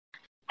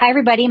Hi,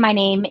 everybody. My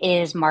name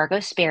is Margot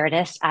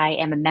Spiritus. I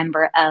am a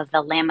member of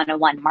the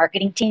lamina1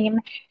 marketing team,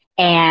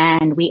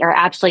 and we are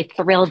absolutely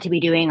thrilled to be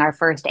doing our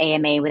first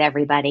AMA with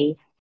everybody.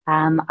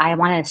 I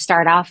want to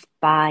start off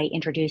by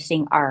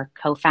introducing our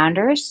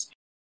co-founders,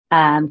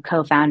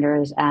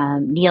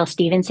 Neil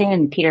Stevenson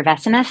and Peter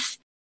Vessimus.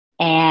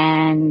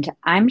 And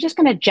I'm just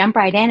going to jump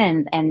right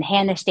in and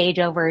hand the stage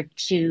over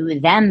to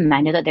them. I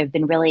know that they've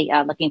been really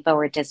looking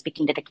forward to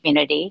speaking to the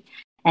community.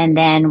 And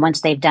then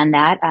once they've done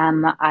that,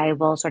 I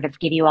will sort of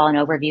give you all an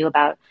overview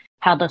about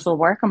how this will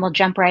work and we'll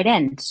jump right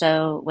in.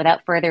 So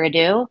without further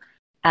ado,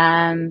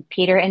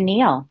 Peter and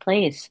Neil,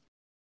 please.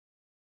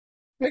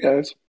 Hey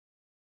guys,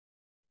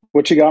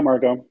 what you got,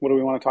 Margot? What do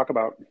we want to talk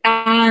about?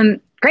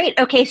 Great.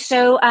 Okay.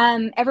 So,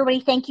 everybody,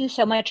 thank you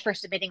so much for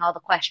submitting all the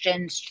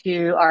questions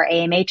to our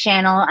AMA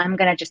channel. I'm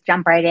going to just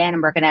jump right in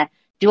and we're going to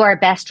do our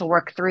best to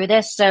work through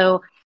this.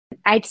 So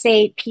I'd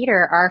say,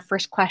 Peter, our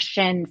first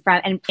question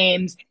from and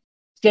James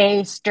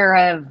J.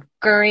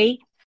 Sturavguri.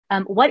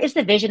 What is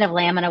the vision of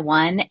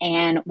lamina1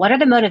 and what are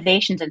the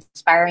motivations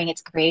inspiring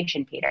its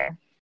creation, Peter?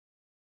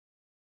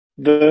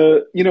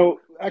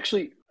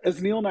 Actually,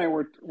 as Neil and I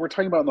were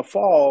talking about in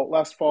the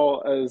last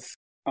fall, as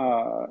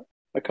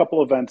a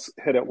couple events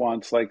hit at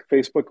once, like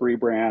Facebook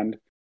rebrand,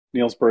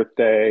 Neil's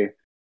birthday,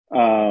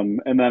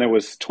 and then it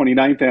was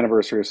 29th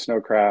anniversary of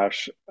Snow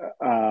Crash.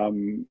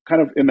 Kind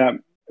of in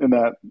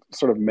that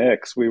sort of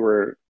mix, we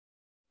were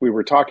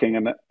talking,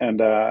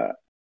 and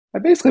I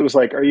basically was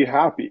like, "Are you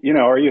happy?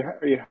 Are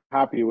you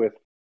happy with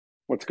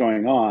what's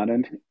going on?"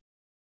 And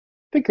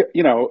I think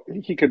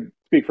he could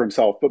speak for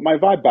himself, but my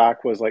vibe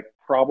back was like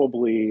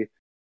probably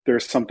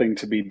there's something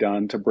to be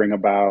done to bring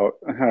about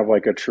kind of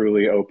like a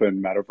truly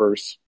open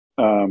metaverse.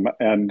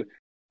 And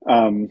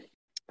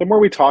the more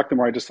we talked, the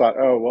more I just thought,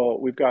 oh well,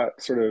 we've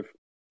got sort of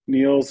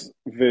Neil's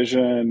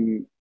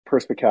vision,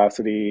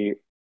 perspicacity,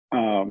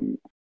 um,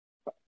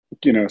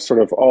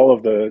 sort of all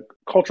of the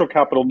cultural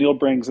capital Neil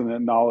brings, and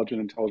then knowledge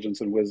and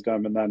intelligence and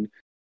wisdom, and then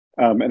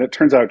and it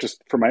turns out,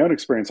 just from my own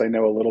experience, I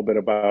know a little bit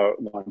about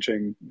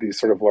launching these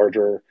sort of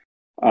larger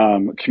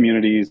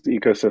communities,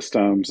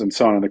 ecosystems, and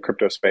so on in the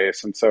crypto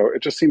space. And so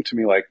it just seemed to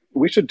me like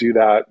we should do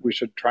that. We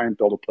should try and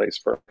build a place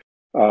for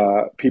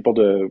people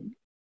to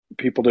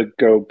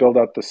go build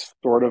out the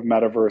sort of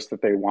metaverse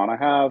that they want to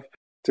have,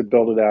 to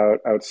build it out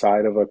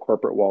outside of a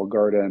corporate walled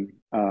garden.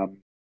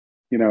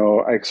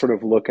 I sort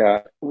of look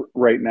at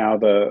right now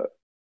the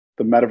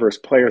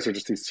metaverse players are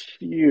just these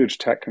huge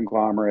tech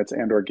conglomerates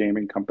and or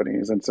gaming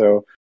companies. And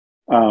so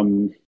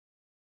um,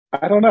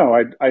 I don't know.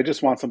 I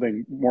just want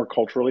something more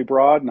culturally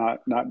broad, not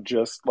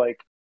just like,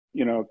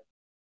 you know,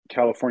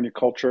 California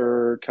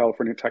culture,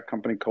 California tech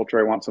company culture.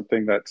 I want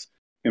something that's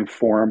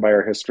informed by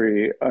our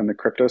history on the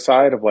crypto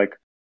side of like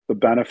the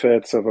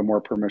benefits of a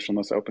more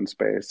permissionless open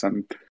space.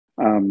 And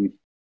um,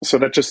 so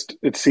that just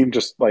it seemed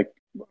just like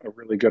a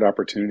really good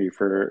opportunity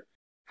for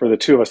the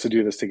two of us to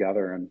do this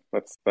together. And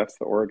that's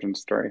the origin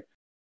story.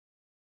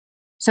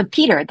 So,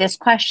 Peter, this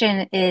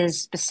question is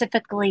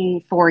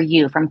specifically for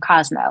you from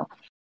Cosmo.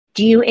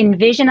 Do you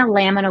envision a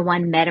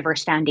lamina1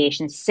 metaverse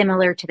foundation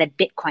similar to the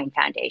Bitcoin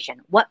Foundation?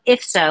 What,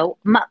 if so,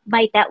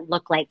 might that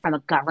look like from a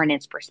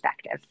governance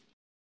perspective?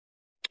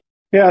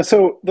 Yeah,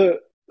 so the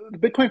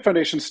Bitcoin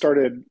Foundation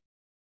started,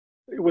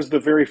 it was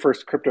the very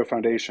first crypto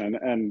foundation.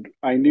 And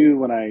I knew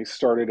when I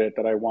started it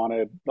that I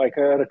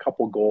had a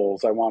couple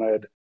goals. I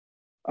wanted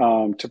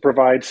to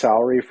provide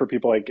salary for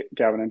people like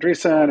Gavin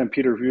Andresen and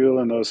Peter Vuel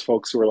and those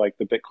folks who were like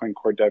the Bitcoin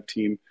core dev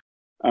team.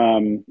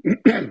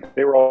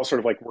 They were all sort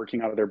of like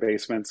working out of their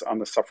basements on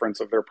the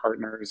sufferance of their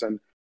partners. And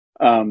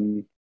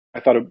I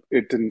thought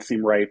it didn't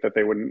seem right that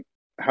they wouldn't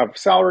have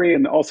salary.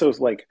 And also, it was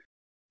like,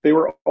 they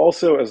were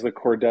also, as the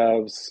core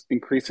devs,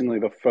 increasingly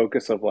the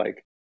focus of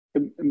like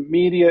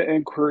media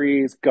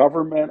inquiries,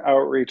 government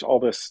outreach, all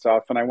this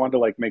stuff. And I wanted to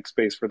like make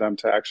space for them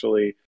to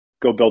actually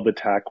go build the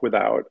tech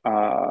without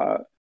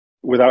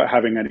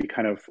having any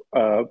kind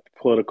of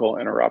political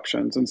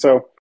interruptions. And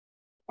so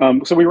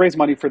we raised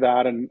money for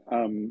that,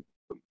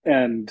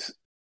 and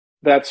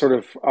that sort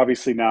of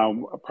obviously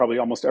now probably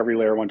almost every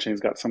layer one chain's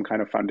got some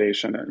kind of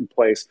foundation in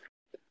place.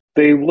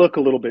 They look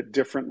a little bit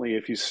differently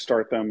if you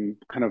start them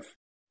kind of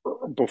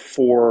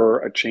before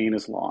a chain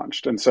is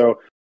launched. And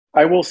so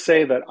I will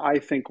say that I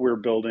think we're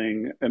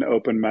building an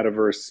open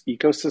metaverse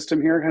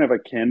ecosystem here, kind of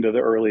akin to the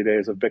early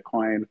days of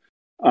Bitcoin.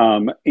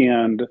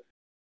 And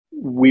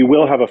we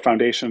will have a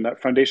foundation.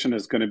 That foundation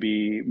is going to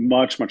be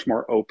much, much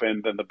more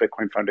open than the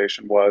Bitcoin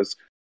Foundation was.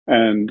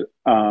 And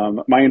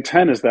my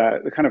intent is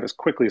that kind of as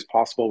quickly as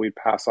possible, we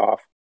pass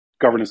off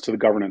governance to the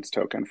governance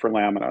token for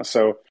Lamina.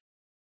 So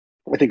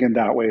I think in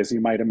that way, as you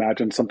might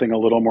imagine, something a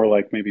little more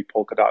like maybe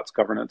Polkadot's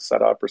governance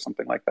setup or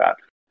something like that.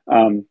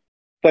 Um,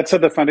 that said,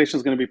 the foundation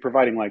is going to be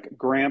providing like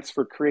grants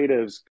for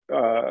creatives,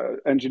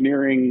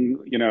 engineering,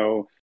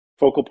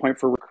 focal point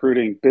for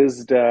recruiting,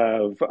 biz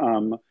dev.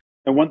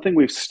 And one thing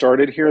we've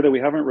started here that we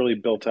haven't really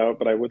built out,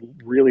 but I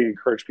would really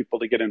encourage people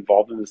to get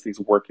involved in, is these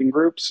working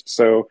groups.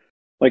 So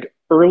like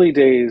early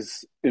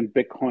days in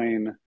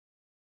Bitcoin,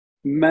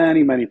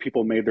 many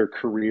people made their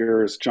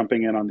careers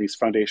jumping in on these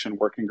foundation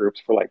working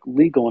groups for like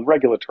legal and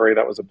regulatory.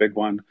 That was a big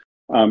one.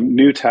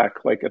 New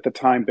tech, like at the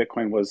time,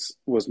 Bitcoin was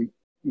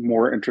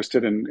more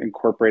interested in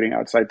incorporating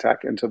outside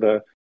tech into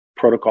the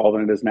protocol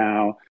than it is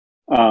now.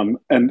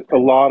 And a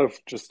lot of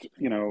just,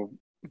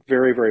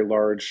 very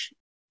large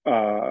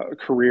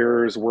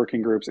careers,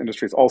 working groups,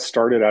 industries all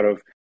started out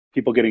of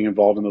people getting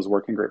involved in those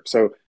working groups.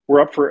 So we're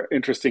up for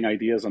interesting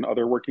ideas on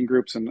other working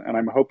groups, and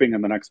I'm hoping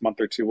in the next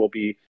month or two we'll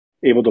be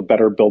able to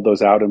better build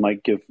those out and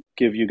like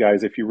give you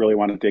guys, if you really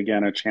want to dig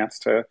in, a chance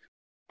to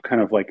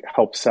kind of like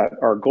help set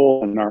our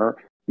goal and our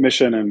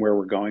mission and where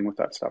we're going with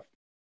that stuff.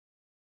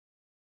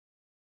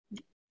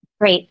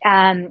 Great.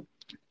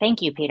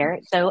 Thank you, Peter.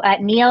 So,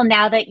 Neil,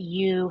 now that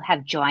you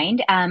have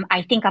joined,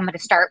 I think I'm going to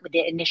start with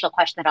the initial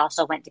question that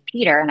also went to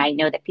Peter, and I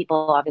know that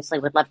people obviously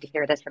would love to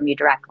hear this from you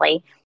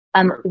directly.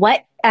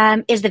 What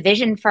is the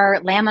vision for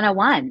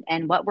lamina1,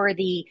 and what were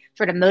the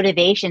sort of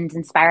motivations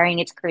inspiring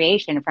its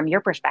creation from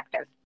your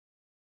perspective?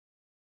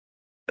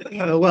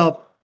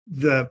 Well,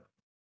 the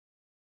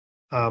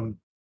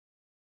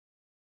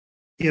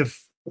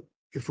if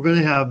we're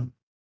going to have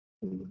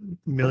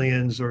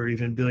millions or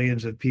even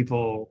billions of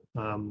people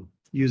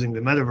using the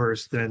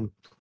metaverse, then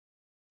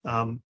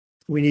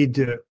we need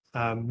to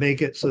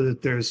make it so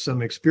that there's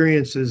some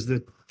experiences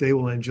that they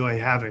will enjoy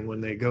having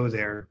when they go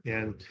there.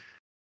 And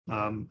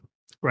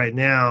right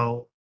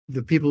now,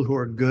 the people who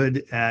are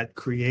good at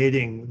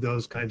creating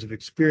those kinds of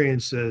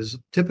experiences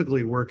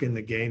typically work in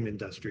the game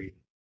industry.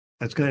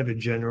 That's kind of a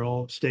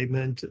general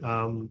statement.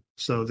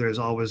 So there's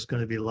always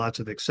going to be lots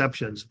of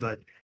exceptions, but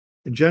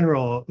in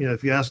general,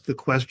 if you ask the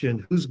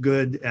question, who's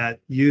good at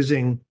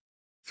using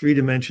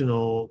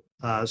three-dimensional,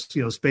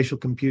 spatial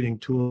computing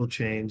tool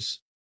chains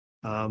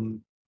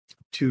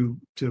to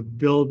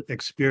build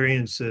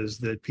experiences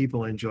that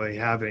people enjoy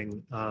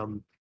having,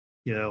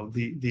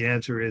 the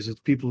answer is it's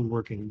people who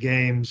work in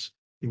games.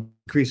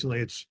 Increasingly,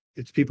 it's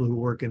people who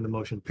work in the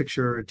motion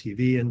picture or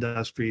TV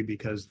industry,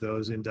 because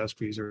those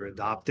industries are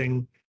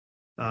adopting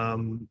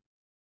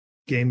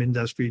game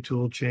industry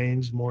tool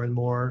chains more and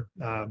more,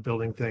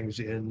 building things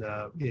in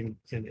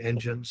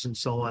engines and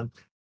so on.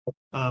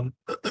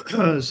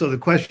 So the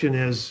question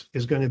is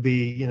going to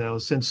be,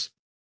 since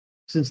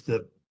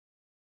the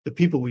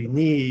people we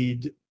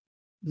need,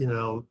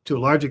 to a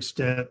large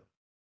extent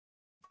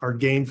are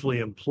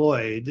gainfully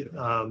employed,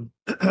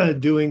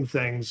 doing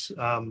things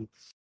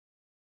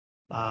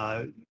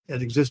at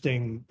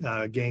existing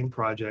game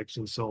projects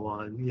and so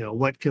on.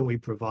 What can we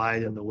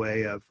provide in the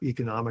way of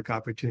economic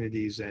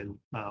opportunities and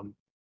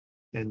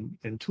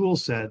tool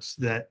sets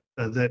that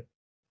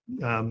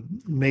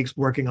makes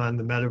working on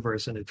the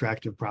metaverse an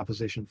attractive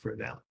proposition for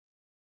them.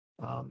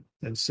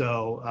 And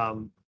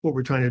so what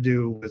we're trying to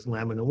do with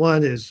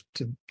lamina1 is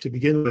to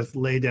begin with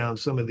lay down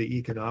some of the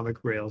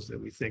economic rails that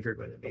we think are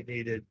going to be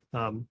needed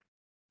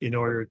in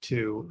order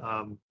to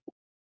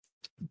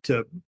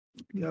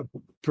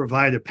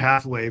provide a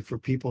pathway for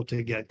people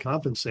to get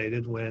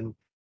compensated when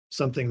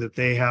something that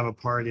they have a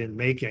part in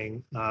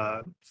making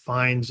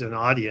finds an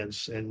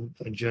audience and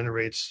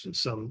generates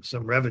some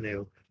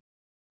revenue.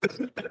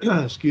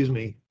 Excuse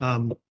me.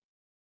 And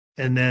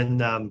then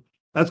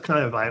that's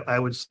kind of, I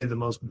would say, the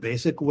most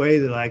basic way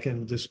that I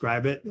can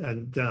describe it.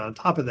 And then on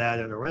top of that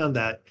and around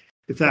that,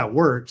 if that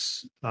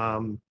works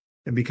and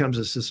becomes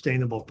a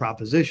sustainable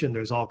proposition,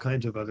 there's all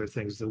kinds of other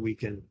things that we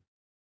can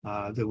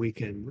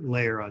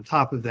layer on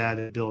top of that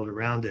and build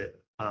around it.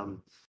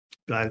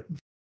 But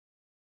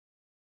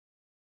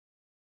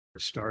we're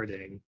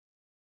starting.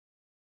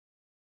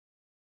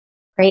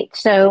 Great.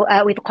 So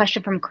we have a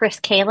question from Chris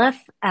Califf.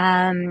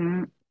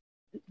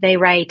 They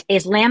write,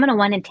 is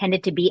lamina1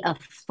 intended to be a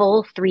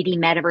full 3D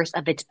metaverse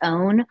of its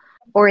own,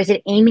 or is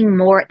it aiming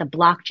more at the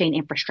blockchain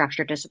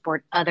infrastructure to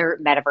support other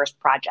metaverse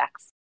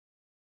projects?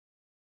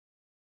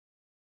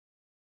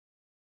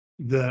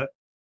 You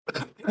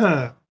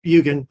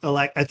can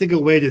I think a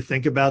way to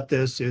think about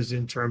this is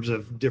in terms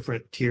of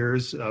different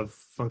tiers of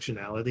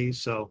functionality.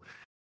 So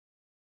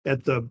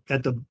at the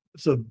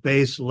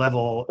base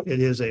level, it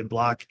is a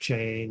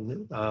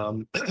blockchain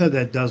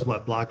that does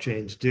what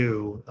blockchains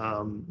do.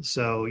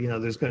 So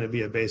there's going to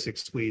be a basic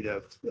suite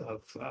of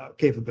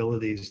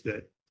capabilities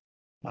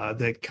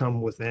that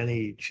come with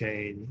any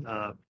chain.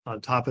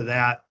 On top of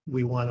that,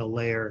 we want to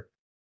layer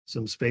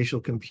some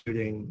spatial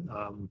computing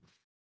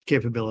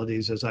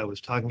capabilities, as I was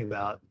talking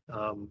about,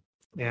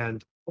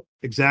 and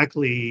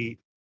exactly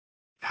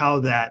how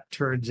that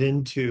turns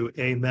into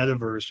a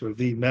metaverse or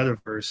the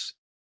metaverse,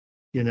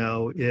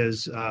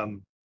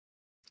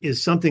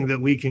 is something that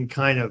we can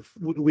kind of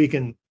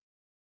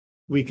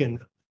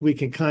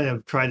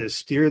try to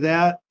steer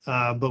that,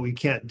 but we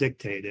can't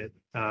dictate it.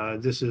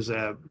 This is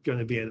going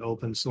to be an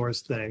open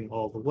source thing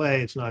all the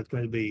way. It's not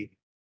going to be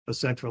a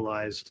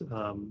centralized,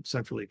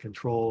 centrally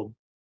controlled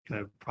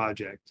kind of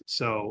project.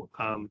 So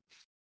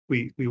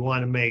we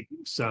want to make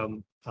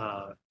some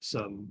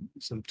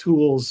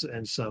tools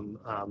and some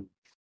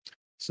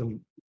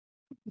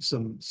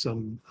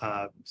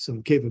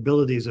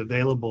capabilities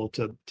available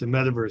to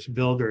metaverse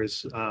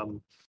builders,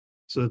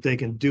 so that they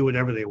can do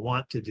whatever they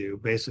want to do,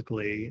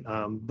 basically.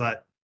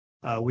 But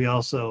we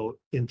also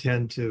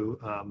intend to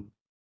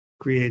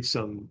create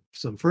some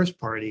first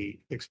party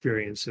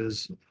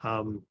experiences,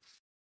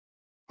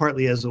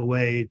 partly as a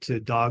way to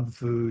dog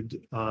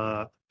food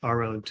our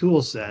own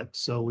tool set,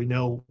 so we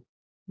know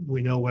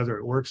whether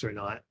it works or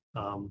not,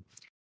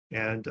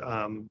 and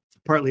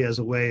partly as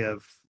a way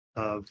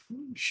of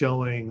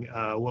showing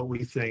what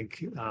we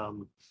think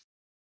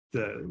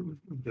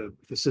the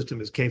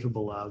system is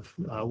capable of,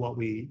 what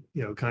we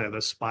kind of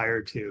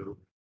aspire to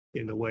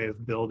in the way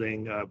of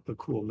building a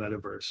cool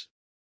metaverse.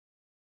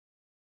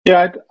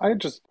 Yeah, I'd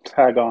just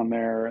tag on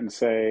there and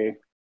say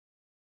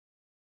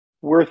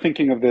we're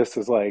thinking of this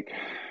as like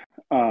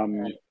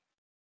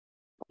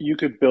you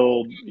could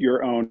build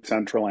your own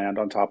Centraland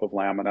on top of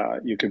Lamina.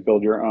 You could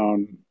build your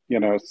own,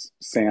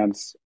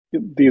 Sans.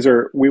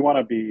 We want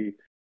to be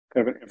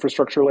kind of an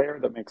infrastructure layer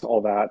that makes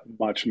all that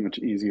much, much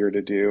easier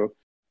to do.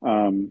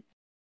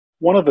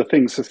 One of the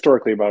things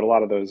historically about a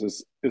lot of those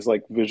is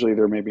like visually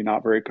they're maybe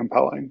not very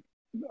compelling.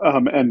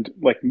 And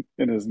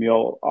as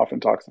Neil often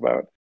talks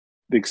about,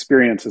 the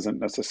experience isn't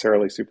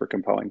necessarily super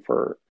compelling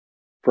for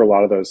a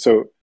lot of those.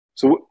 So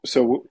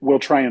we'll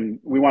try and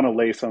we want to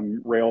lay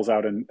some rails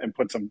out and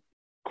put some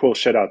cool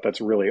shit out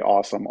that's really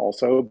awesome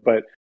also,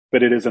 but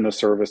it is in the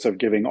service of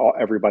giving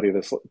everybody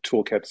this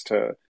toolkits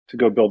to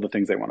go build the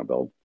things they want to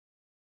build.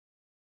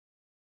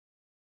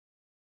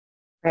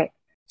 Right.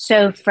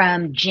 So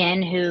from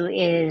Jen, who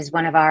is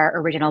one of our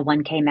original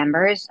 1K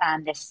members,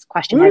 this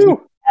question has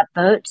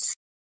votes.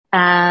 Wait,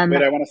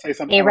 I want to say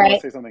something. Hey, I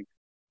want to say something.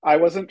 I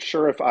wasn't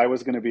sure if I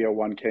was going to be a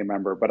 1K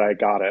member, but I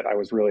got it. I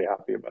was really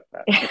happy about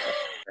that.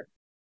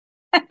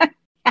 Okay.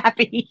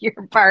 Happy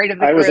you're part of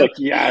the group. I was like,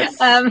 yes,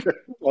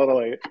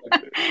 totally.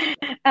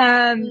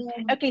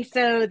 Okay,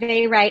 so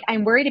they write,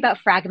 I'm worried about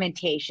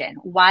fragmentation.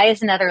 Why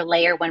is another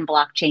layer 1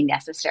 blockchain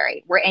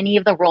necessary? Were any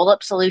of the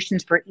roll-up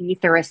solutions for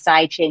ETH or a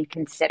sidechain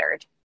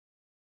considered?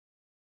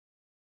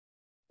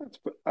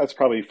 That's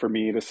probably for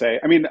me to say.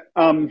 I mean,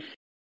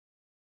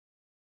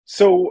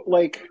 so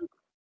like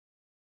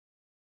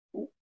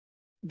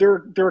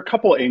there are a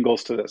couple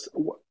angles to this.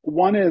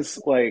 One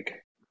is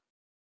like,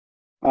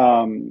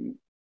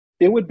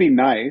 it would be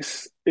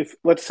nice if,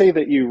 let's say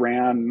that you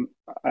ran,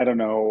 I don't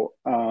know,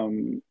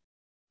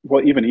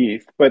 well, even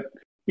ETH, but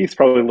ETH's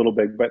probably a little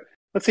big, but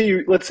let's say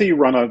you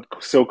run a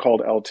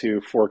so-called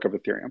L2 fork of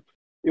Ethereum.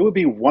 It would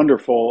be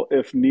wonderful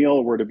if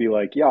Neil were to be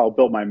like, yeah, I'll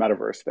build my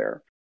metaverse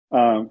there.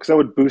 Because that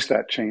would boost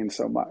that chain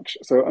so much.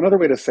 So another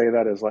way to say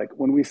that is like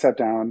when we sat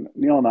down,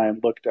 Neil and I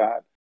looked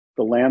at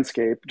the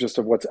landscape just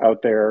of what's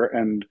out there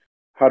and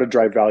how to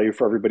drive value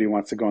for everybody who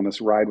wants to go on this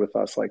ride with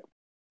us. Like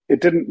it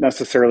didn't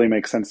necessarily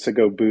make sense to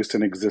go boost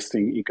an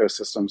existing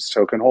ecosystem's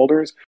token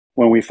holders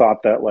when we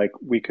thought that like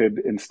we could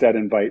instead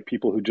invite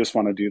people who just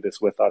want to do this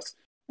with us,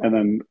 and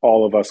then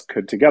all of us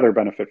could together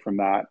benefit from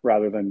that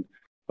rather than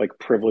like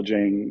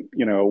privileging,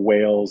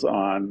 whales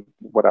on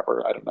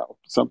whatever, I don't know,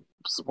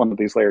 one of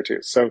these layer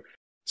twos. So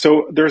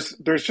there's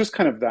just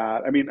kind of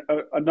that. I mean,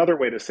 another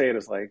way to say it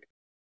is like,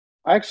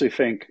 I actually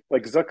think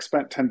like Zuck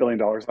spent $10 billion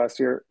last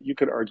year. You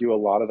could argue a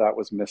lot of that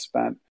was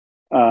misspent.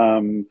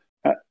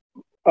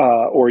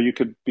 Or you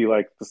could be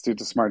like, this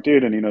dude's a smart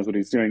dude and he knows what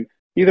he's doing.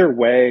 Either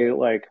way,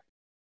 like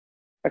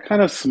a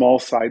kind of small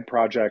side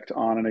project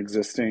on an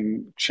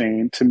existing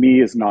chain to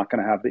me is not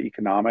going to have the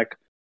economic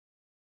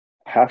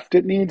heft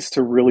it needs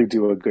to really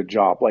do a good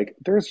job. Like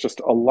there's just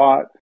a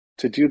lot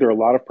to do. There are a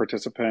lot of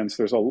participants.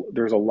 There's a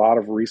lot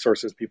of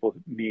resources people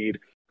need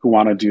who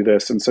want to do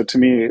this. And so to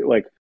me,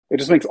 like it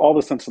just makes all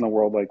the sense in the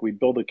world. Like we'd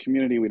build a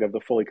community, we'd have the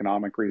full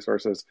economic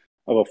resources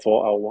of a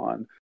full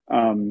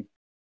L1.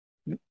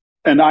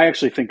 And I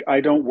actually think I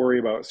don't worry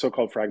about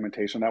so-called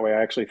fragmentation that way.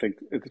 I actually think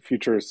the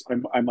future's,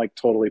 I'm like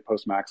totally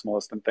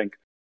post-maximalist and think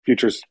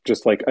future's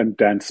just like a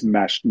dense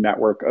meshed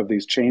network of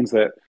these chains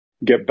that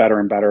get better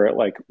and better at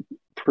like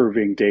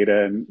proving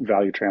data and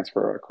value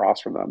transfer across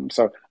from them.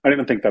 So I don't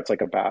even think that's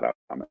like a bad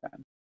outcome.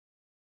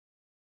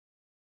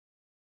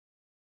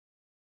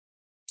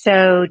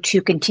 So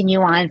to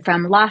continue on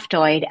from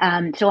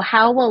Loftoid, so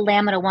how will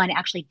lamina1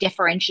 actually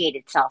differentiate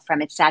itself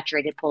from its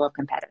saturated pool of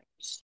competitors?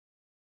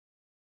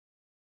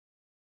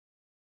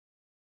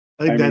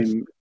 I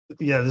think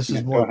this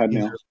is more go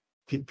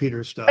ahead,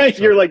 Peter stuff. Hey,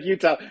 so. You're like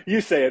Utah. You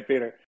say it,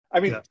 Peter.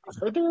 I mean, yeah.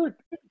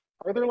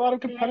 Are there a lot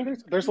of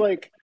competitors? There's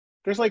like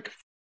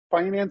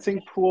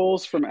financing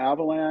pools from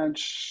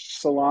Avalanche.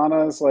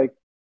 Solana's like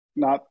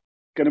not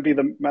going to be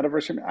the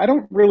metaverse. I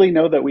don't really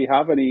know that we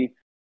have any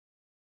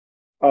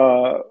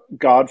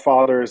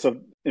godfathers of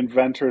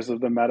inventors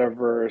of the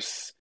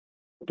metaverse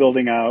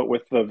building out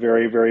with the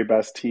very, very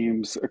best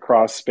teams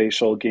across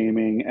spatial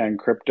gaming and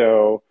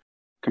crypto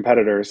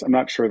competitors. I'm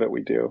not sure that we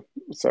do.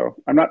 So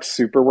I'm not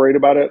super worried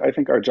about it. I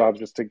think our job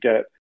is just to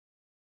get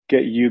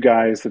you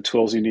guys the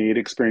tools you need,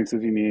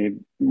 experiences you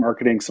need,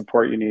 marketing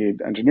support you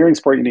need, engineering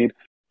support you need,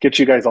 get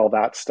you guys all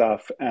that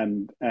stuff,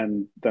 and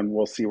then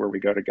we'll see where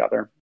we go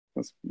together.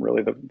 That's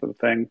really the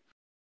thing.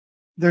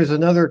 There's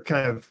another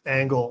kind of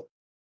angle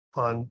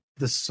on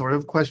this sort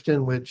of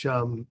question, which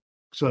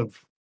sort of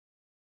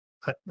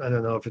I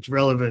don't know if it's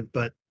relevant,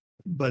 but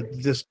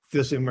this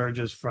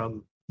emerges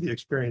from the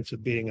experience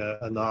of being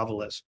a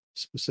novelist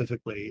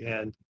specifically,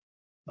 and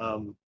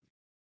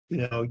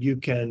you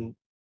can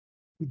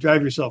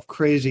drive yourself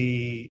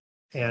crazy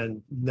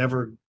and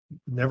never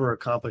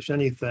accomplish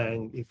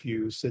anything if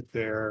you sit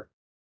there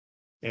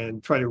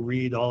and try to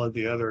read all of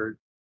the other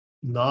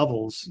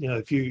novels.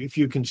 If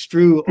you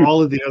construe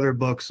all of the other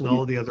books and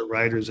all of the other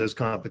writers as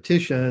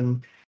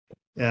competition,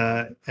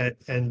 and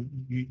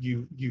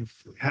you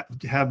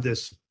have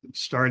this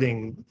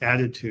starting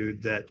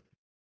attitude that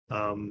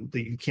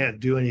you can't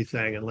do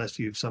anything unless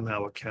you've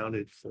somehow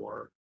accounted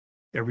for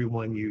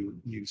everyone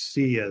you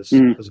see as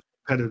a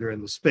competitor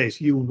in the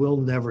space, you will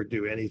never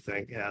do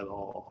anything at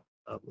all.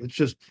 It's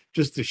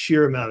just the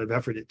sheer amount of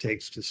effort it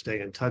takes to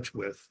stay in touch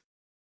with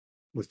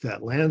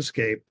that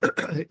landscape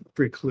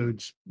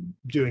precludes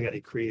doing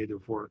any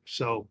creative work.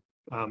 So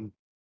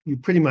you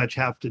pretty much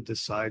have to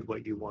decide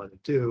what you want to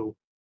do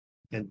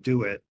and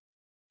do it,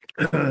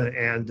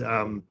 and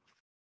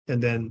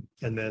then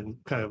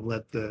kind of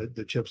let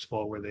the chips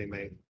fall where they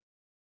may. I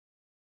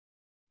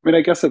mean,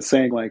 I guess it's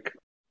saying like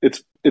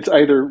it's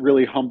either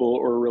really humble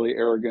or really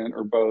arrogant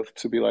or both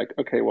to be like,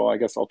 okay, well, I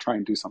guess I'll try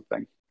and do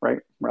something, right?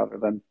 Rather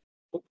than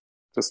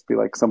just be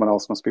like, someone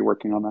else must be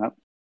working on that.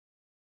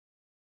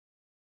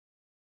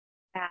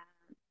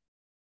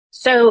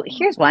 So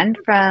here's one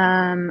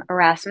from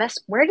Erasmus.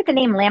 Where did the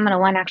name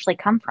lamina1 actually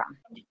come from?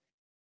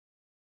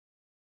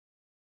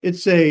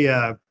 It's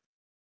a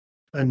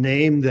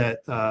name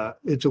that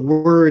it's a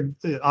word.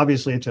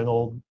 Obviously, it's an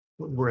old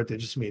word that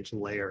just means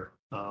layer.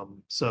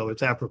 So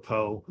it's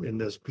apropos in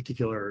this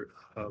particular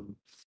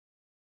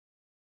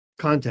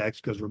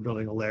context because we're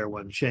building a layer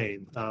one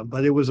chain.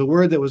 But it was a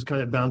word that was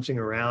kind of bouncing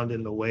around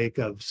in the wake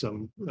of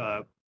some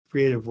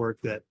creative work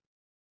that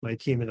my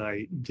team and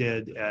I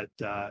did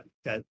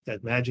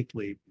at Magic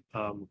Leap,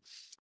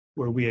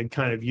 where we had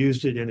kind of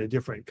used it in a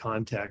different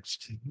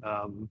context.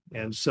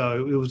 And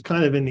so it was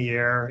kind of in the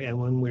air. And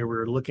when we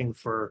were looking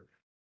for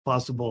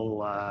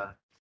possible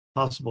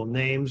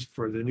names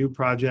for the new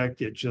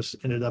project, it just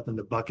ended up in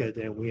the bucket,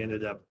 and we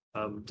ended up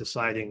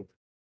deciding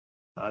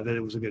that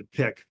it was a good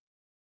pick.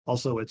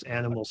 Also, it's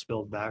animal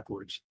spelled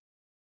backwards.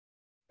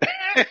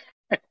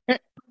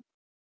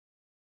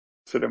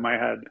 Sit in my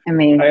head. I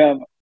mean,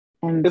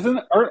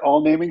 aren't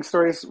all naming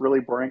stories really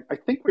boring? I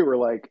think we were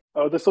like,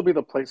 oh, this will be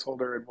the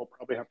placeholder and we'll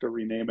probably have to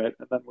rename it.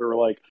 And then we were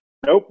like,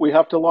 nope, we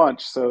have to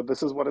launch. So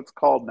this is what it's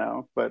called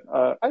now. But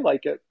I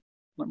like it.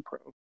 I'm pro.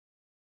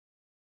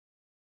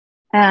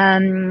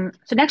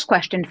 So next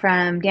question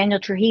from Daniel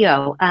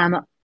Trujillo.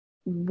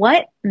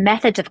 What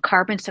methods of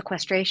carbon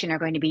sequestration are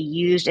going to be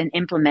used and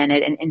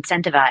implemented and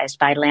incentivized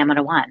by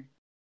lamina1?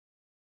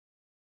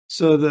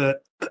 So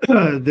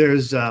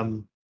there's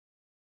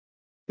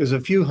a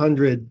few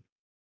hundred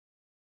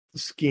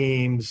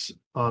schemes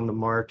on the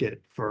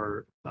market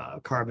for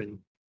carbon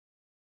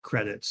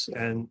credits,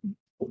 and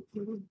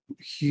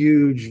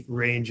huge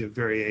range of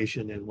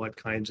variation in what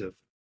kinds of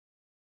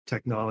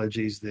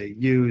technologies they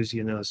use.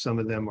 Some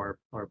of them are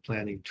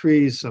planting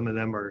trees, some of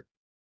them are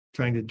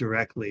trying to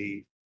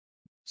directly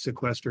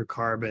sequester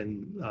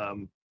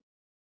carbon.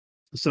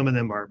 Some of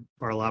them are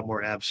a lot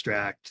more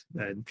abstract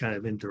and kind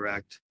of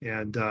indirect.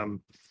 And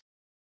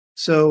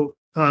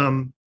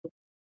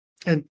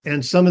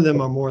and some of them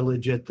are more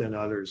legit than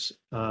others.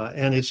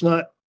 And it's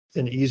not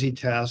an easy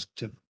task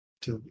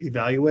to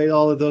evaluate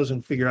all of those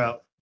and figure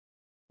out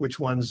which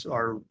ones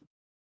are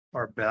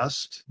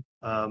best.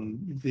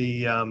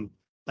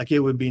 Like, it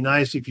would be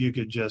nice if you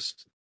could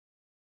just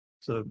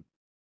sort of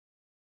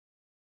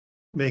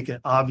make an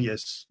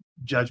obvious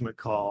judgment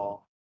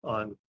call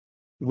on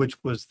which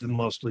was the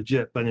most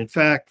legit. But in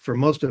fact, for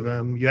most of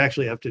them, you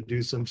actually have to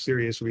do some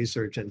serious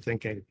research and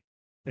thinking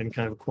and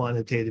kind of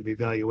quantitative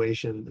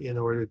evaluation in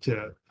order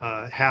to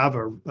have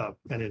an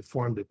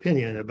informed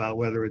opinion about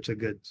whether it's a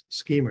good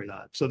scheme or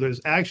not. So there's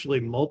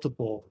actually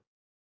multiple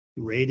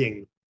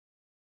rating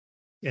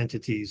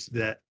entities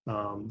that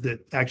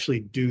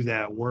actually do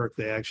that work.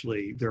 They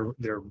actually,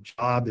 their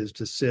job is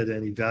to sit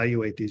and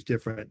evaluate these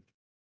different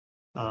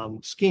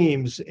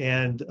schemes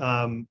and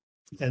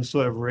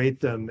sort of rate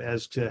them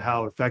as to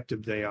how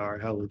effective they are,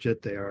 how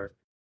legit they are.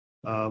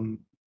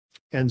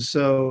 And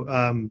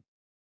so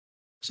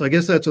I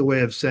guess that's a way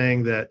of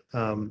saying that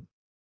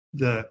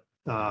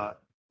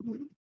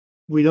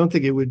we don't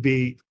think it would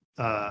be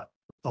a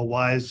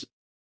wise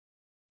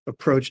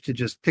approach to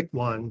just pick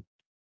one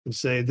and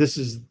say this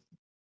is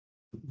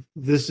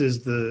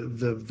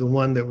the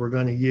one that we're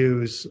going to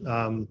use,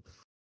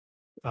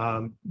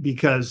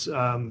 because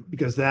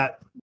that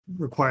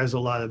requires a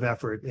lot of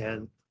effort,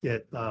 and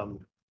it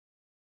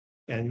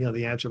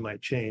the answer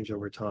might change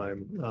over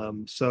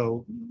time.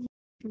 So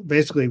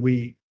basically,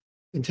 we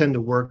intend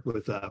to work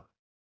with a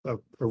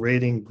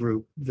rating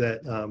group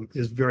that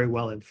is very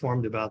well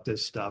informed about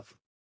this stuff,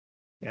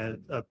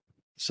 and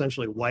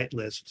essentially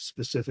whitelist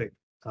specific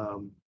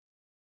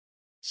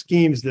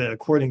schemes that,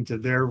 according to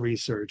their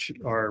research,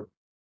 are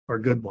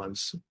good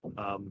ones.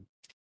 And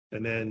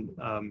then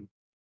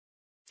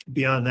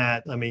beyond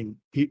that, I mean,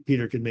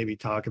 Peter could maybe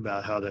talk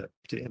about how to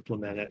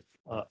implement it,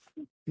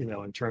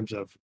 in terms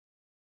of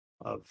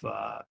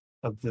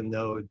the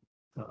node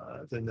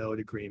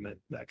agreement,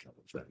 that kind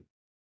of thing.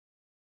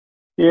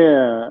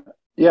 Yeah,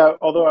 yeah.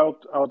 Although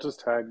I'll just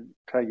tag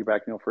you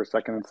back, Neil, for a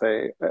second and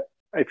say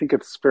I think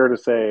it's fair to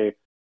say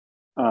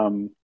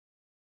um,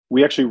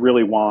 we actually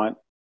really want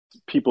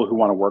people who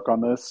want to work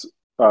on this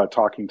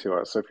talking to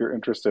us. So if you're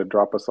interested,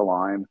 drop us a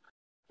line. I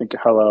think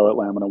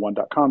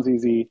hello@lamina1.com is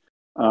easy.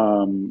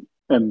 And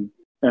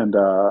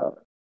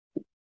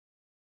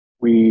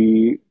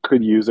we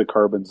could use a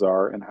carbon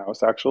czar in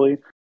house actually.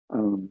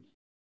 Um,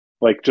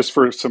 like just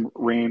for some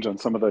range on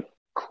some of the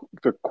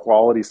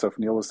quality stuff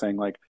Neil was saying,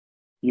 like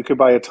you could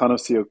buy a ton of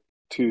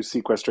CO2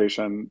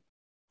 sequestration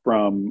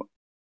from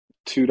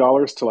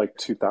 $2 to like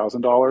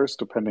 $2,000,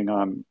 depending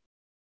on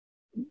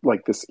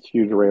like this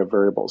huge array of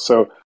variables.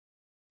 So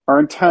our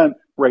intent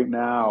right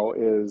now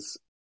is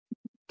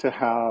to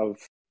have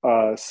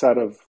a set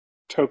of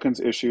tokens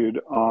issued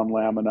on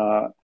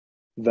Lamina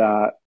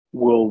that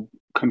will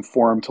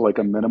conform to like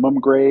a minimum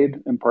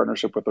grade in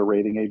partnership with a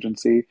rating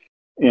agency,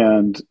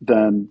 and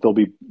then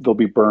they'll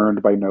be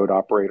burned by node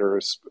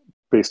operators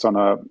based on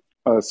a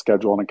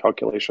schedule and a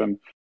calculation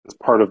as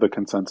part of the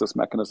consensus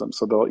mechanism.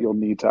 So you'll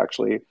need to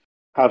actually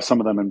have some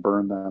of them and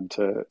burn them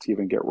to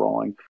even get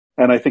rolling.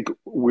 And I think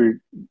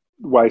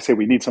why I say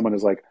we need someone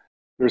is like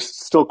there's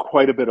still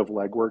quite a bit of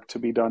legwork to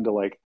be done to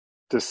like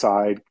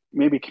decide,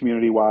 maybe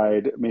community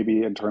wide,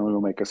 maybe internally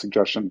we'll make a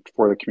suggestion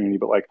for the community,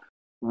 but like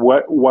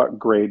what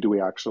grade do we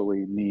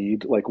actually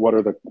need? Like what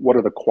are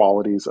the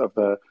qualities of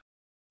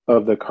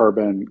the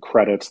carbon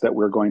credits that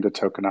we're going to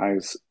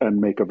tokenize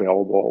and make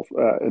available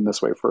in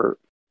this way for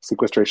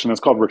sequestration? It's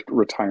called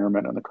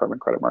retirement in the carbon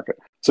credit market.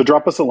 So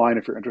drop us a line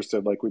if you're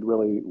interested. Like we'd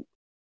really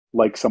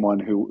like someone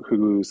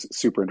who's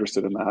super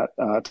interested in that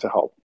to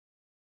help.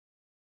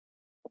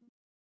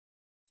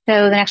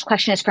 So the next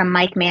question is from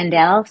Mike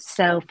Mandel.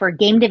 So for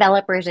game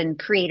developers and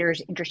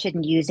creators interested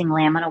in using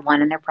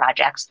Lamina1 in their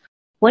projects,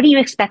 what do you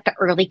expect the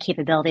early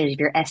capabilities of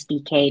your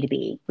SDK to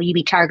be? Will you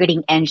be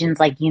targeting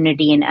engines like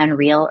Unity and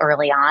Unreal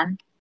early on?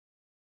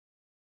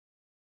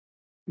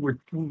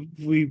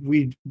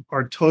 We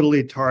are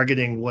totally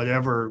targeting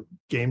whatever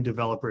game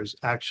developers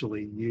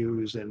actually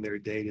use in their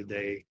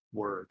day-to-day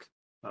work.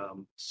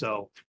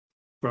 So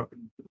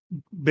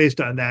based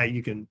on that,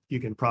 you can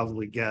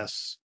probably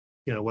guess,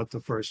 what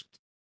the first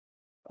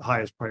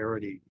highest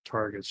priority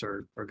targets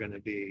are going to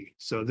be.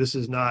 So this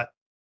is not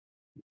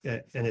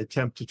an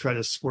attempt to try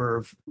to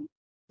swerve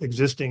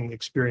existing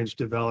experienced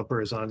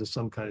developers onto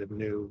some kind of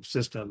new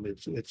system.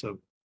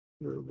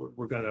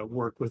 We're going to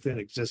work within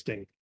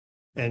existing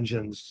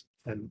engines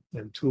and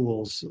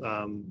tools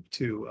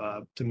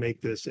to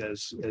make this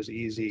as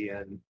easy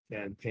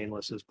and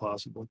painless as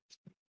possible.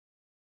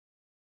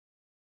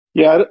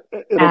 Yeah,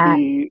 it'll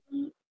be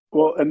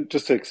well. And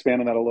just to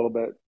expand on that a little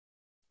bit,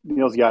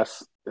 Neil's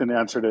yes in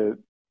answer to,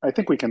 I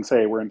think we can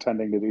say we're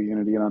intending to do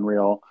Unity and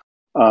Unreal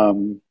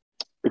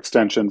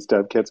extensions,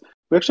 dev kits.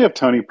 We actually have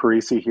Tony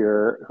Parisi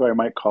here, who I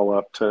might call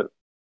up to.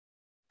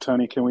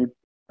 Tony,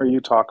 are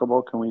you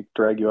talkable? Can we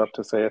drag you up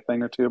to say a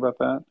thing or two about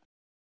that?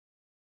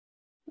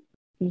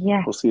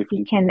 Yeah, we'll see if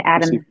he can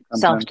add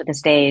himself to the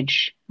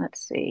stage.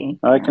 Let's see.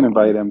 I can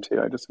invite him too.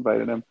 I just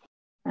invited him.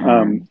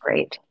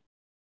 Great.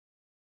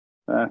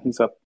 He's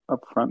up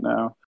front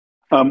now.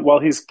 While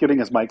he's getting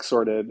his mic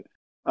sorted.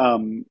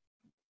 Hello.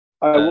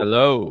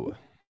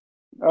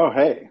 Oh,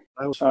 hey.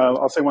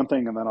 I'll say one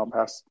thing and then I'll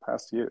pass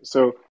to you.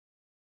 So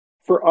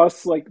for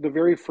us, like the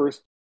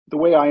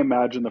way I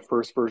imagine the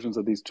first versions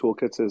of these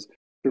toolkits is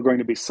there are going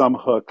to be some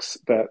hooks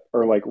that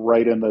are like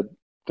right in the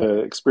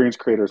experience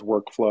creator's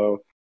workflow.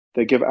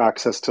 They give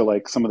access to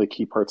like some of the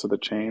key parts of the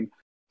chain.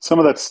 Some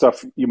of that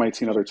stuff you might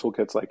see in other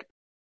toolkits like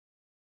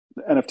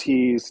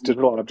NFTs,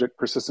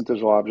 persistent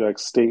digital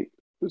objects,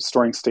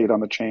 storing state on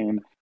the chain.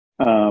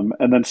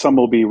 And then some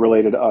will be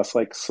related to us,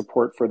 like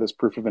support for this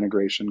proof of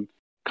integration,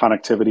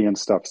 connectivity and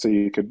stuff. So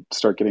you could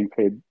start getting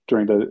paid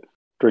during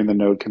the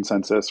node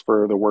consensus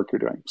for the work you're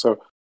doing.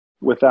 So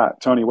with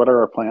that, Tony, what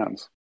are our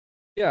plans?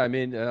 Yeah, I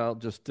mean, I'll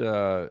just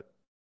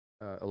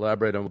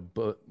elaborate on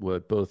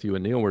what both you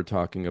and Neil were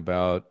talking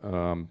about.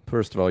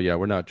 First of all, yeah,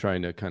 we're not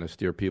trying to kind of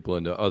steer people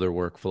into other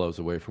workflows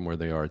away from where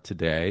they are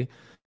today.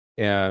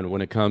 And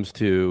when it comes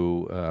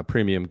to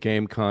premium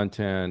game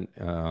content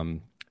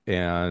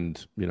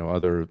and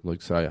other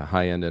like say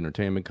high-end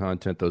entertainment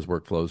content, those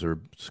workflows are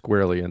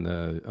squarely in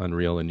the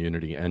Unreal and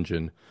Unity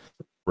engine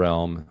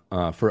realm.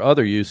 For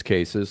other use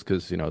cases,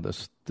 because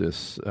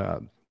this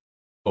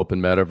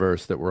open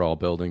metaverse that we're all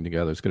building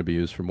together is going to be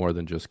used for more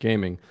than just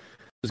gaming.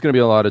 There's going to be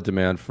a lot of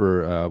demand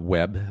for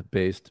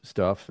web-based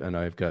stuff, and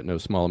I've got no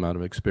small amount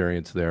of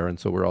experience there. And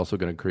so we're also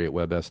going to create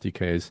web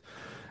SDKs.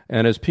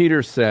 And as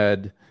Peter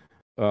said,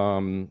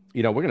 we're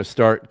going to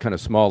start kind of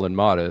small and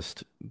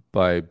modest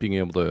by being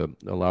able to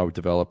allow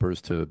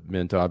developers to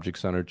mint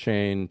objects on our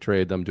chain,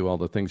 trade them, do all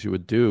the things you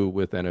would do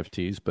with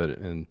NFTs, but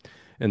in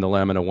the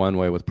Lamina1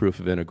 way with proof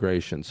of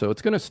integration. So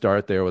it's going to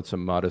start there with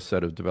some modest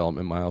set of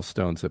development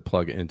milestones that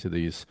plug into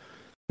these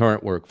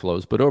current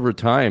workflows. But over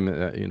time,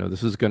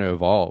 this is going to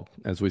evolve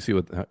as we see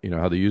what,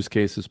 how the use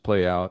cases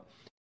play out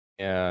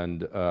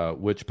and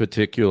which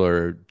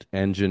particular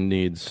engine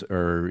needs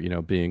are,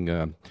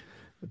 being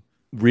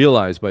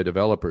realized by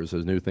developers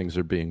as new things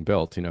are being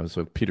built.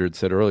 So Peter had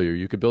said earlier,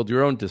 you could build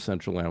your own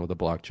Decentraland with a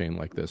blockchain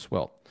like this.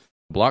 Well,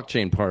 the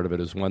blockchain part of it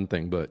is one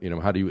thing, but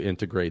how do you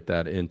integrate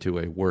that into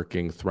a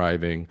working,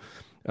 thriving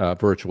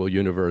virtual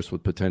universe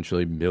with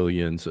potentially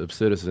millions of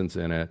citizens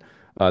in it?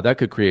 That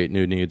could create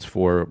new needs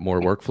for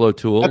more workflow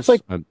tools. That's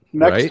like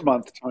next right?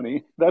 month,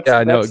 Tony. That's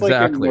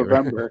exactly. Like in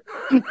November.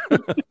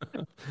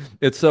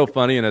 It's so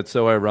funny and it's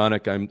so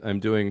ironic.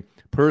 I'm doing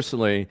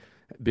personally,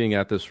 being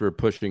at this for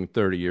pushing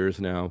 30 years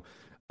now.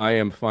 I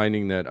am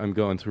finding that I'm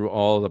going through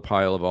all the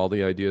pile of all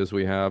the ideas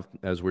we have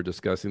as we're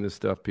discussing this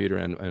stuff, Peter,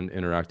 and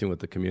interacting with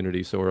the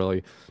community so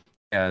early,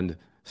 and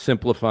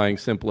simplifying,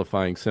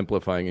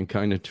 and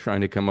kind of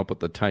trying to come up with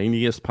the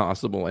tiniest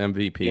possible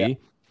MVP,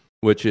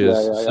 which is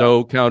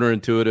so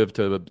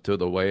counterintuitive to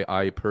the way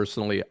I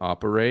personally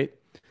operate,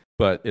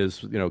 but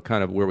is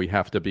kind of where we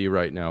have to be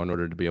right now in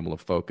order to be able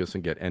to focus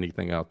and get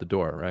anything out the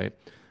door, right?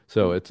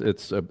 So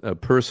it's a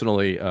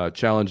personally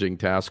challenging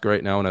task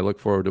right now, and I look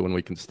forward to when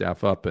we can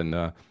staff up and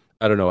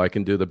I don't know, I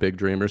can do the big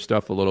dreamer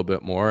stuff a little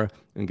bit more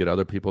and get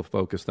other people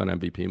focused on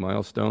MVP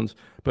milestones.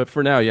 But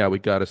for now, we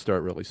got to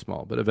start really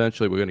small. But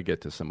eventually, we're going to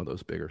get to some of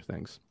those bigger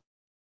things.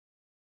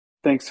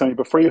 Thanks, Tony.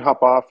 Before you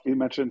hop off, you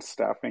mentioned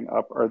staffing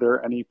up. Are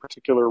there any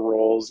particular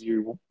roles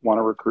you want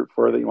to recruit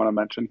for that you want to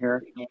mention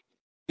here?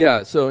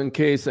 Yeah, so in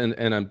case, and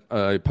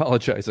I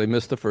apologize, I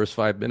missed the first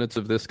 5 minutes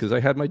of this because I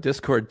had my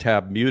Discord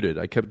tab muted.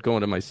 I kept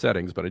going to my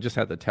settings, but I just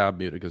had the tab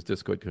muted because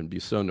Discord can be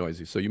so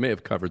noisy. So you may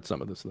have covered some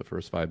of this in the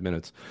first 5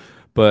 minutes.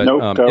 But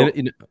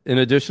in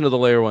addition to the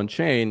layer one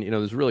chain,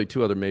 there's really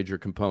two other major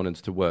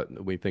components to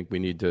what we think we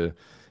need to,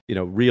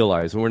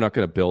 realize. And we're not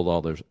going to build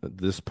all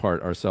this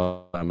part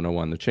ourselves.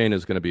 lamina1, the chain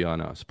is going to be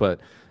on us.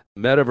 But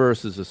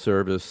Metaverse is a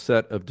service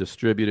set of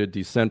distributed,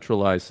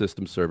 decentralized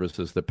system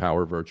services that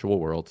power virtual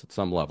worlds at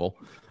some level.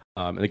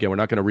 And again, we're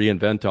not going to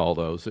reinvent all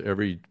those.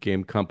 Every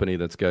game company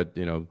that's got,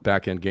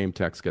 back-end game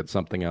tech's got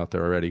something out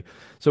there already.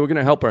 So we're going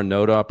to help our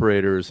node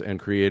operators and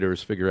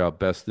creators figure out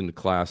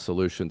best-in-class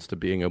solutions to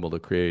being able to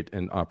create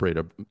and operate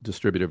a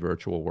distributed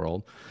virtual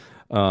world.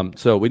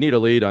 So we need a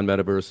lead on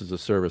Metaverse as a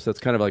service. That's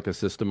kind of like a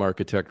system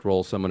architect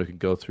role, someone who can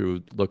go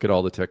through, look at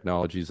all the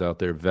technologies out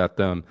there, vet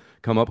them,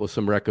 come up with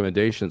some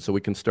recommendations so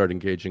we can start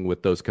engaging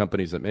with those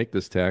companies that make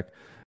this tech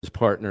as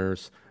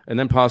partners, and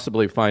then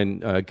possibly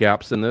find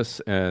gaps in this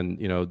and,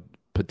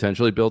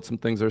 potentially build some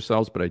things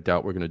ourselves, but I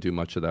doubt we're going to do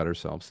much of that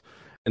ourselves.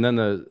 And then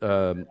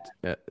to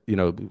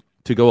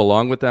go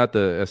along with that,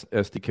 the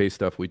SDK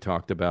stuff we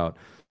talked about,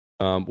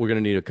 we're going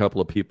to need a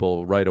couple of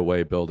people right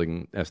away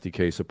building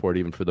SDK support,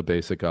 even for the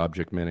basic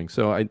object minting.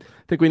 So I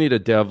think we need a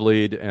dev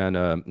lead and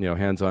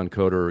hands-on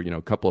coder,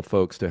 a couple of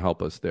folks to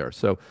help us there.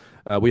 So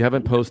we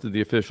haven't posted the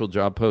official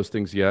job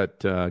postings yet.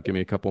 Give me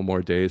a couple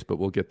more days, but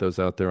we'll get those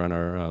out there on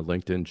our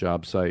LinkedIn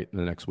job site in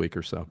the next week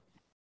or so.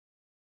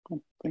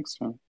 Cool. Thanks,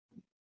 Tom.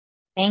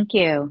 Thank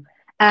you.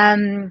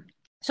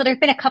 So there's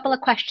been a couple of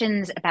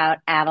questions about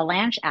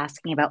Avalanche,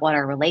 asking about what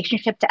our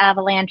relationship to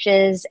Avalanche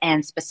is,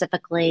 and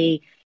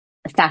specifically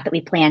the fact that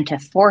we plan to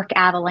fork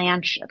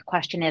Avalanche. The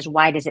question is,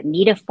 why does it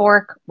need a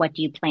fork? What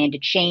do you plan to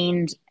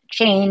change?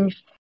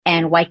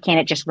 And why can't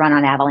it just run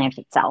on Avalanche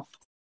itself?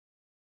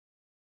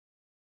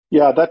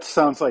 Yeah, that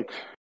sounds like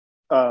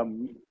all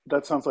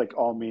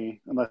me.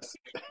 Unless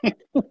you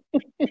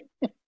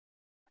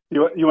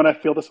want to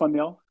feel this one,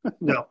 Neil?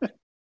 No.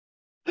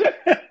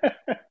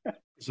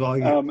 It's all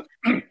you.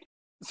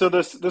 So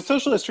the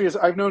social history is,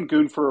 I've known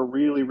Goon for a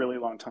really, really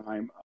long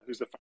time.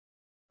 Who's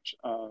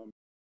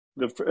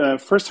the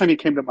first time he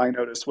came to my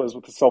notice was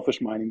with the selfish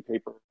mining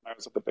paper. I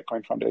was at the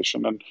Bitcoin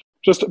Foundation, and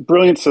just a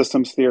brilliant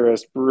systems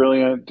theorist,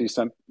 brilliant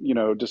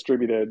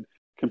distributed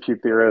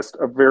compute theorist,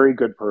 a very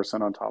good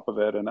person on top of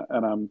it.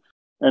 And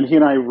he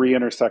and I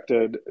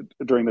re-intersected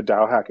during the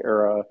DAO hack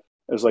era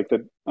as like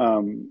the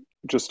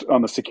just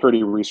on the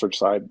security research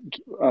side.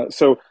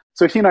 So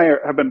he and I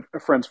have been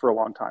friends for a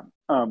long time.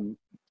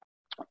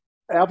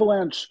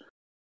 Avalanche,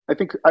 I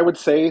think I would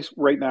say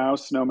right now,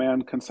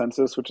 Snowman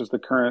consensus, which is the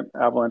current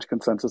Avalanche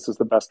consensus, is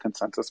the best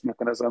consensus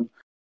mechanism.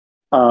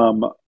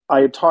 I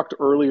had talked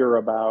earlier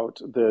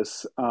about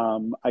this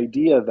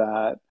idea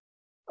that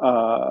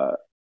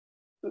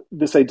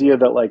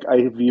like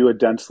I view a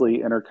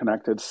densely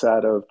interconnected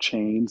set of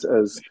chains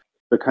as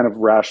the kind of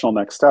rational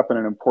next step and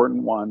an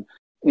important one.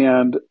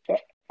 And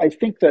I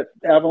think that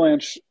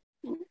Avalanche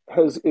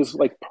is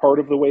like part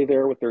of the way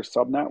there with their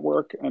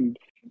subnetwork, and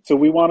so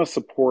we want to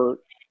support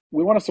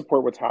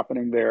what's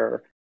happening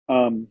there.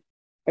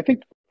 I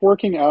think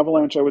forking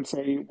Avalanche, I would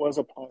say, was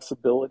a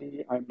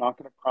possibility. I'm not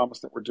going to promise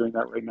that we're doing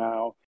that right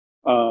now.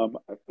 I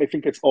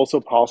think it's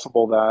also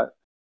possible that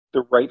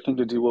the right thing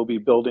to do will be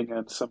building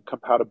in some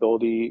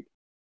compatibility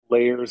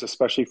layers,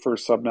 especially for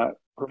subnet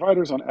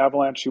providers on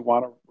Avalanche who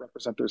want to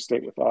represent their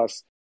state with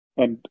us,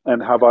 and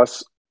have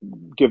us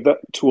give the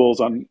tools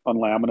on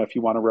Lamina if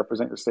you want to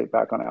represent your state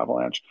back on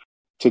Avalanche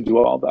to do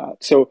all that.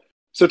 So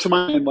So to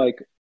my mind,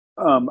 like,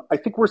 I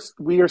think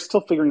we are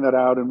still figuring that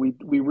out, and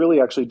we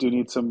really actually do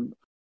need some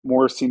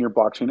more senior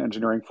blockchain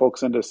engineering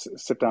folks in to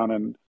sit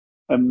down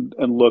and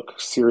look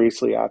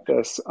seriously at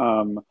this.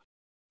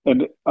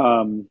 And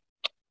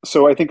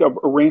So I think a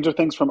range of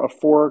things from a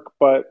fork,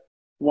 but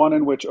one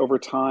in which over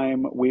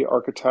time we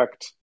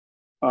architect,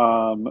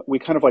 we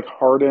kind of like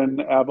harden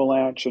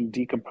Avalanche and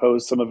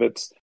decompose some of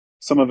its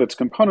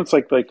components,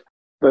 like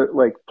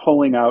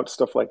pulling out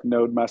stuff like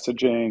node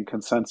messaging,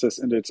 consensus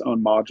into its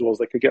own modules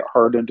that could get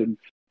hardened and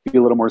be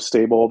a little more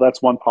stable.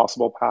 That's one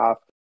possible path,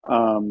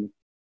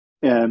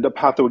 and a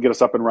path that would get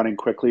us up and running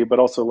quickly, but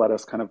also let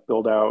us kind of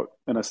build out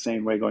in a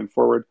sane way going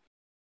forward.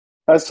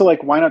 As to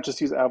like why not just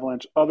use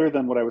Avalanche, other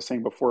than what I was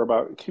saying before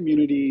about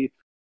community,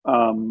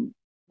 um,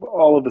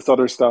 all of this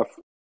other stuff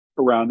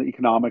around the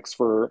economics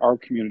for our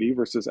community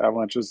versus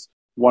Avalanche's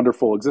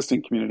wonderful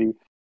existing community.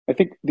 I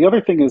think the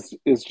other thing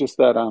is just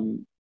that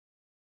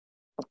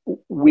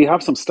we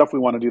have some stuff we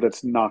want to do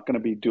that's not going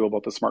to be doable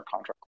with the smart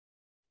contract.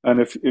 And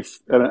if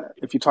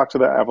you talk to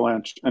the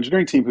Avalanche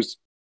engineering team, who's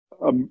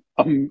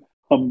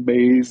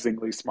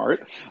amazingly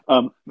smart,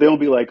 they'll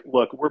be like,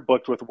 "Look, we're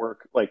booked with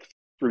work like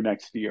through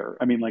next year.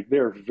 I mean, like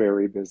they're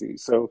very busy.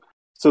 So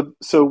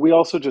we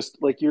also just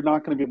like you're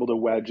not going to be able to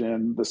wedge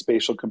in the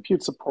spatial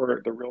compute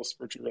support, the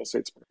virtual real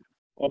estate support,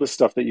 all the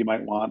stuff that you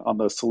might want on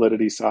the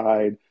Solidity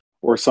side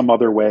or some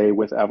other way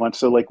with Avalanche.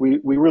 So like we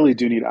really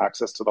do need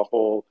access to the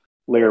whole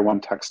layer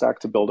one tech stack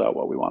to build out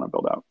what we want to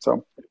build out.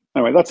 So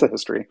anyway, that's the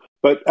history.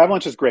 But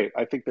Avalanche is great.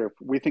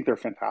 We think they're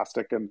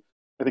fantastic, and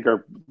I think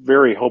are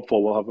very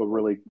hopeful we'll have a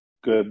really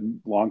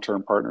good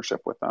long-term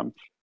partnership with them.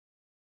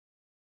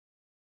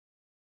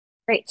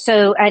 Great.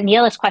 So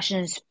Neil, this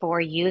question is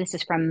for you. This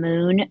is from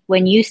Moon.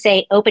 When you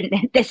say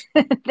open, this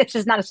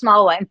is not a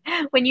small one.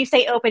 When you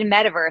say open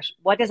metaverse,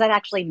 what does that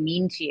actually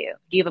mean to you?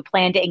 Do you have a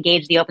plan to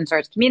engage the open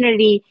source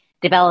community,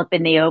 develop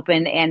in the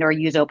open, and or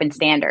use open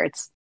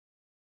standards?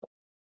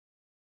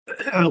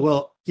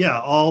 Well, yeah,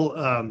 all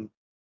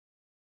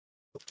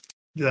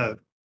the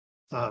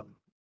um,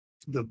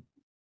 the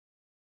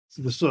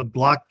the sort of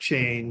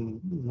blockchain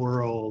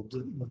world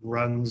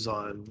runs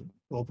on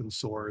open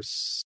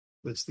source.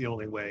 That's the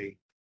only way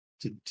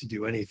to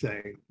do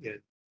anything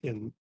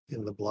in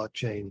the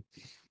blockchain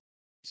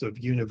sort of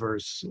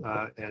universe.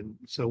 And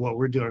so what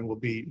we're doing will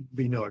be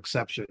no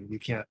exception. You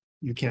can't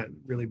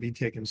really be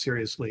taken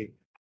seriously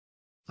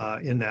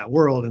in that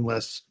world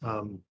unless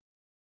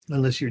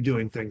you're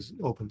doing things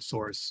open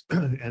source.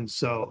 And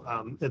so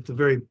at the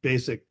very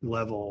basic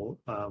level,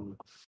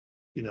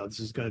 this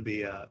is going to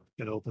be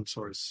an open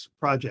source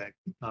project.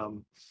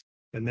 And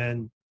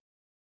then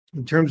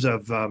in terms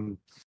of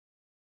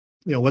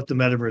what the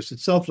metaverse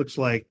itself looks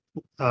like,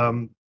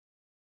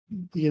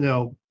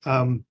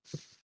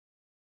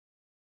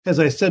 as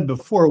I said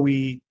before,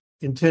 we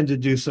intend to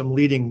do some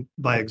leading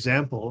by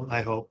example,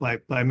 I hope,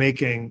 by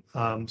making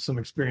some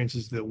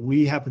experiences that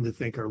we happen to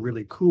think are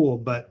really cool,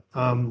 but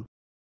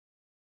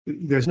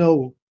there's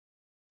no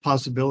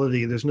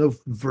possibility, there's no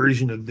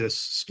version of this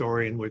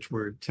story in which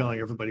we're telling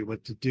everybody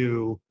what to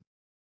do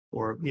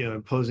or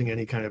imposing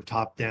any kind of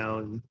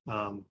top-down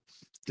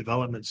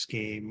development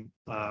scheme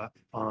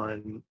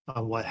on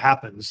what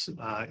happens.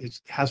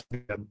 It has to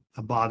be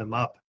a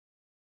bottom-up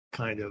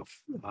kind of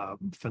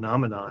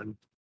phenomenon,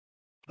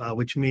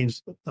 which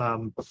means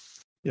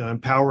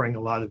empowering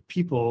a lot of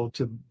people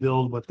to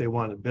build what they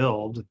want to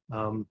build,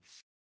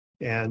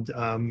 and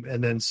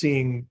then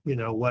seeing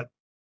what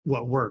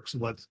works,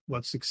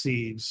 what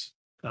succeeds,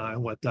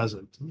 and what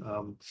doesn't.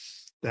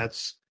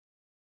 That's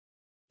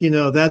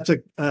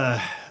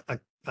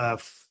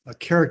a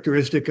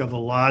characteristic of a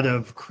lot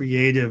of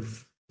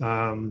creative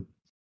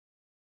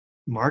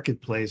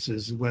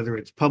marketplaces, whether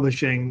it's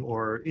publishing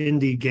or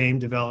indie game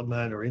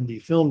development or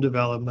indie film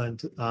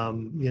development.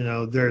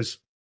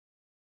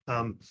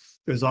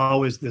 There's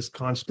always this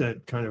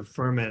constant kind of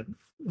ferment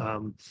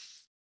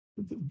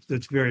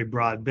that's very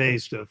broad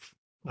based of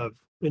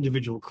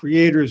individual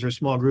creators or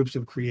small groups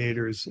of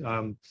creators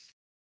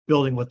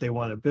building what they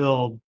want to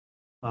build.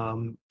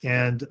 And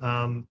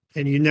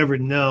you never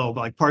know,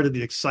 like part of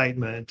the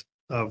excitement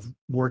of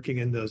working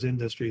in those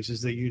industries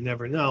is that you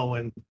never know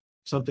when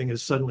something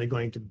is suddenly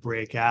going to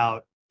break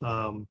out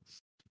and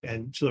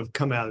sort of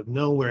come out of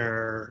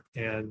nowhere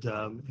and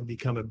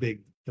become a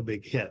big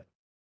hit.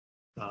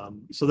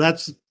 So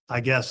that's, I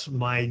guess,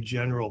 my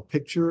general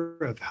picture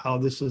of how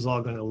this is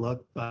all going to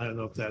look. I don't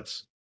know if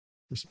that's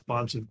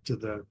responsive to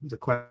the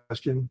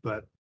question,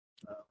 but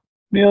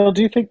Neil,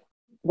 do you think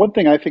one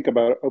thing I think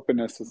about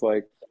openness is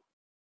like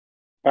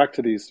back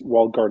to these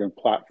walled garden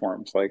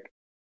platforms, like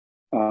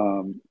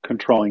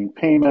controlling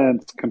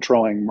payments,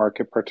 controlling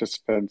market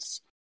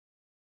participants.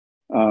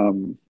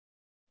 So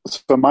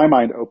in my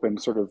mind, open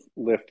sort of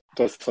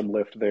does some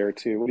lift there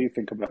too. What do you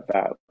think about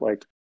that?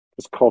 Like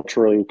just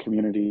culturally,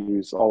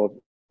 communities,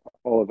 all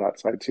of that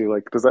side too.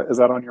 Like is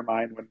that on your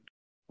mind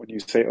when you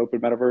say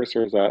open metaverse,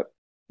 or is that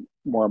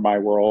more my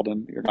world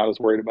and you're not as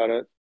worried about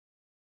it?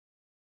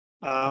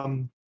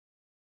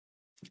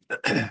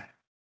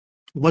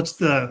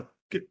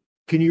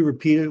 Can you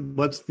repeat it?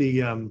 What's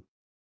the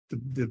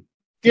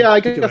Yeah, I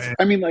guess. particular.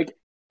 I mean, like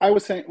I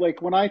was saying,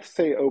 like when I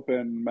say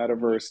open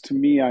metaverse, to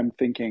me, I'm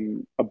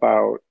thinking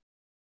about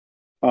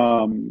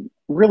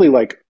really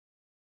like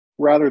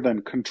rather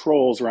than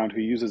controls around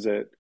who uses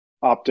it,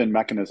 opt-in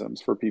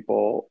mechanisms for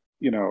people.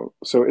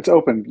 So it's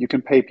open. You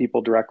can pay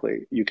people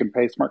directly. You can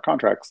pay smart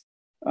contracts.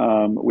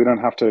 We don't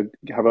have to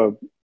have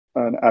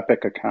an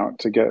Epic account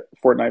to get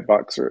Fortnite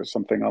bucks or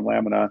something on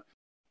Lamina.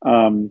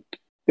 Um,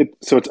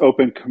 so it's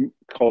open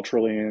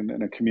culturally and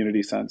in a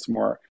community sense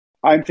more.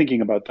 I'm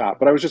thinking about that,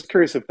 but I was just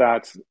curious if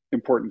that's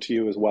important to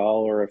you as well,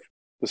 or if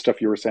the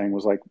stuff you were saying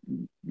was like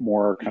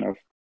more kind of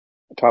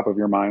top of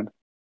your mind.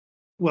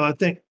 Well, I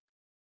think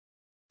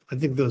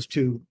those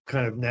two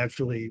kind of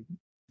naturally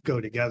go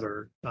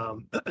together.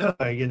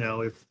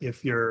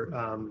 If you're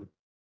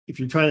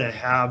trying to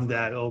have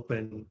that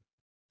open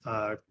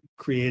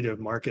creative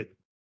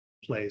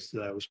marketplace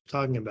that I was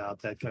talking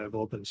about, that kind of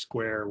open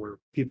square where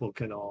people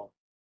can all,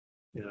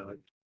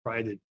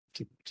 try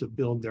to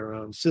build their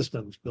own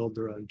systems, build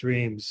their own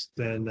dreams,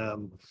 then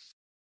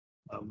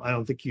I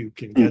don't think you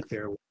can get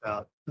there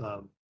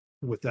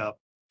without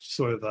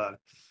sort of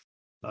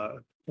a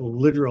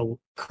literal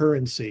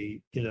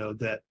currency,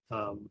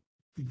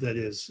 that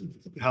is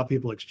how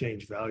people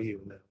exchange value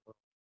in that world.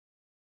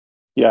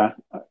 Yeah,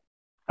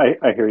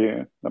 I hear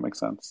you. That makes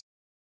sense.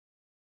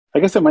 I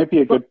guess it might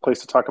be a But good place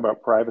to talk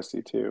about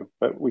privacy too,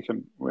 but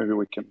maybe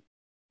we can.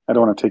 I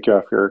don't want to take you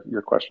off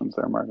your questions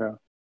there, Margot.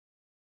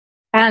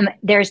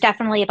 There's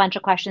definitely a bunch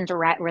of questions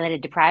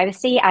related to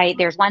privacy.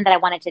 There's one that I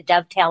wanted to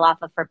dovetail off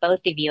of for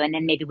both of you, and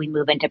then maybe we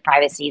move into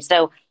privacy.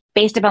 So,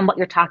 based upon what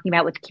you're talking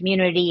about with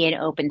community and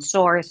open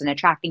source and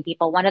attracting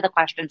people, one of the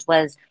questions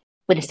was,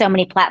 with so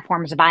many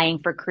platforms vying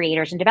for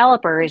creators and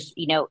developers,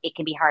 it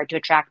can be hard to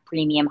attract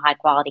premium, high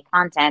quality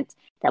content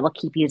that will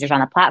keep users on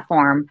the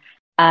platform.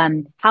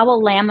 How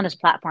will Lamina's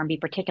platform be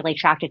particularly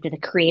attractive to the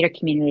creator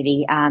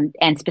community,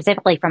 and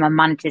specifically from a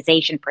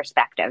monetization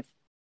perspective?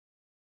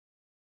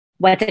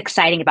 What's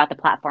exciting about the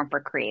platform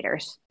for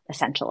creators,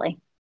 essentially?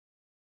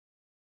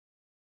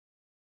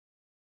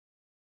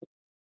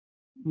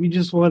 we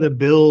just want to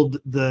build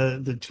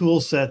the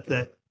tool set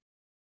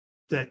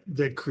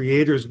that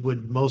creators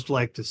would most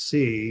like to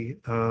see,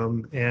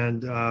 and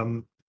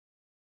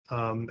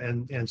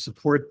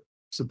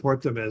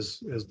support them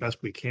as best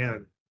we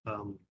can.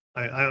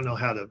 I don't know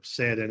how to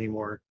say it any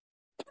more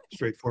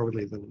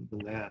straightforwardly than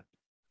that.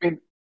 I mean,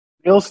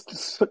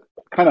 Neil's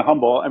kind of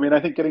humble. I mean, I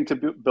think getting to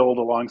build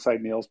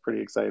alongside Neil's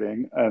pretty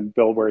exciting and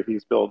build where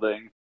he's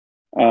building.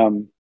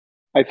 Um,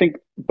 I think,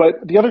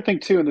 but the other thing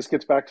too, and this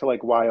gets back to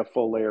like why a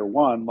full layer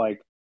one,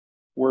 like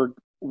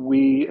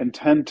we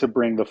intend to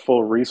bring the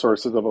full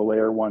resources of a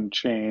layer one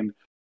chain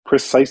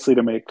precisely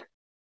to make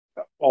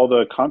all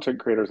the content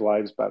creators'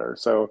 lives better.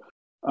 So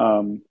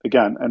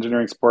again,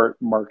 engineering support,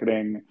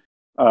 marketing.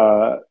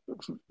 Uh,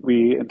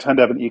 we intend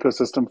to have an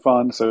ecosystem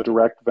fund, so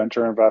direct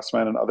venture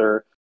investment and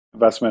other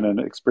investment and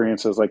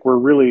experiences. Like we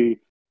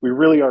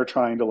really are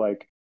trying to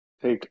like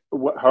take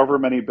however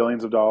many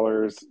billions of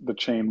dollars the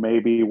chain may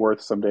be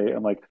worth someday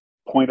and like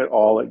point it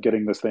all at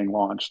getting this thing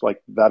launched.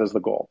 Like that is the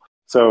goal.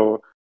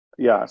 So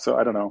yeah, so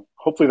I don't know.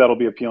 Hopefully that'll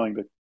be appealing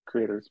to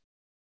creators.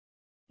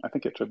 I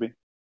think it should be.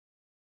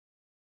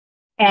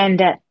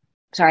 And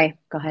sorry,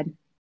 go ahead.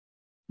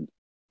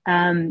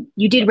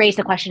 You did raise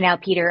the question now,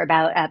 Peter,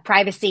 about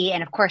privacy.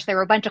 And of course, there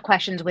were a bunch of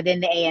questions within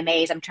the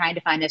AMAs. I'm trying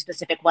to find the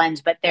specific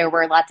ones, but there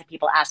were lots of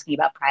people asking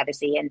about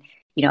privacy and,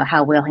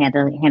 how we'll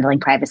handling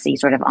privacy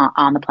sort of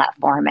on the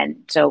platform. And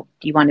so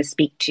do you want to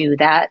speak to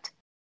that?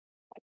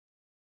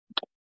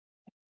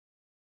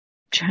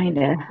 Trying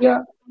to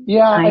Yeah.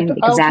 find the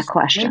exact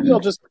Maybe I'll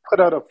question. just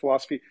put out a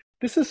philosophy.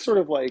 This is sort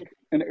of like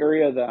an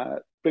area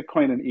that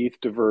Bitcoin and ETH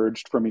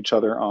diverged from each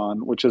other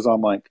on, which is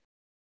on like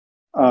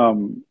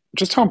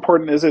just how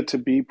important is it to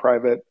be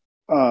private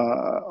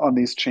on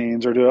these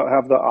chains or to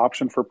have the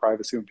option for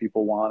privacy when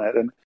people want it?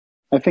 And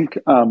I think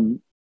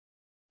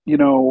you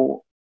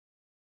know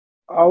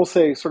I'll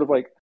say sort of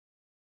like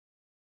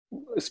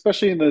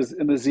especially in the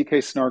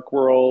ZK snark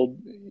world.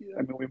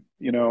 I mean,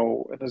 in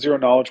the zero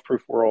knowledge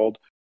proof world,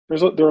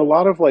 there are a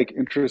lot of like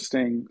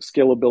interesting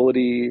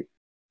scalability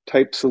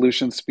type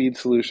solutions, speed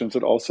solutions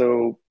that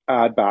also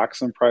add back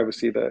some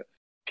privacy that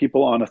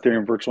people on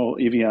Ethereum virtual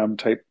EVM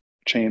type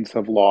chains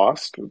have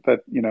lost.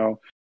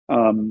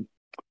 Um,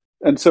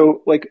 and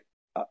so like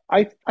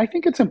I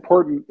think it's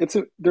important.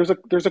 There's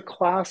a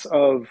class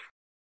of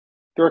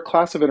there are a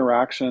class of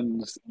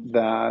interactions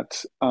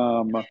that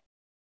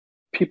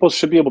people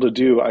should be able to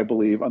do, I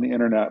believe, on the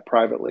internet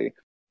privately.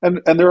 And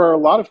there are a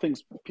lot of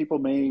things people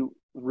may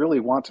really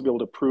want to be able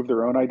to prove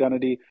their own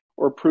identity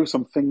or prove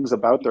some things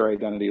about their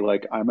identity,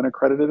 like I'm an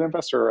accredited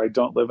investor, or I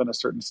don't live in a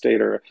certain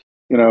state, or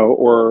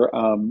or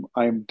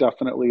I'm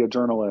definitely a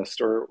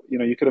journalist, or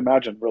you could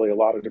imagine really a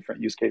lot of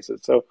different use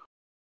cases. So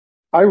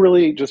I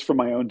really, just from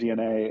my own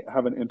DNA,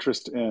 have an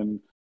interest in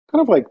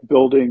kind of like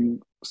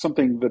building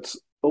something that's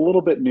a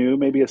little bit new,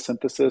 maybe a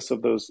synthesis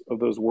of those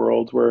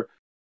worlds where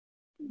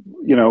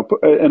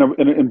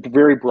in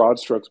very broad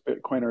strokes,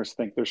 Bitcoiners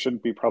think there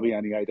shouldn't be probably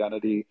any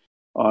identity.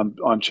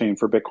 on chain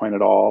for Bitcoin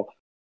at all.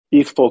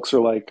 ETH folks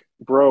are like,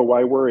 bro,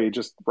 why worry?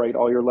 Just write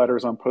all your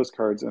letters on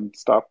postcards and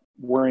stop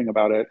worrying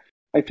about it.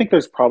 I think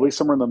there's probably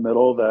somewhere in the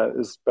middle that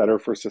is better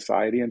for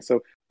society, and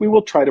so we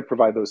will try to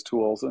provide those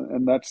tools,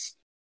 and that's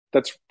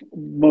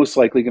most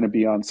likely going to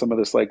be on some of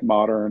this like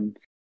modern,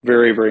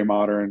 very very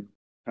modern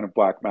kind of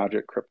black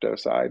magic crypto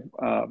side.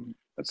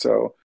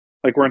 So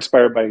like we're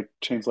inspired by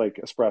chains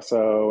like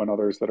Espresso and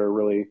others that are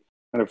really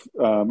kind of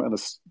and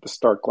the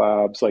Stark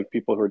Labs, like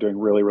people who are doing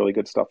really really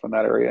good stuff in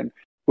that area, and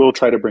we'll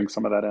try to bring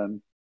some of that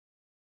in.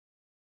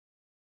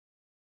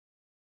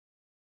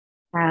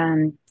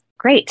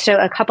 Great. So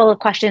a couple of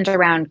questions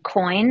around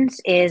coins.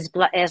 Is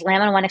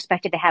lamina1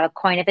 expected to have a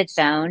coin of its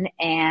own?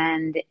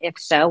 And if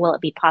so, will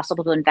it be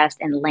possible to invest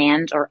in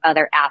land or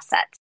other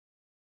assets?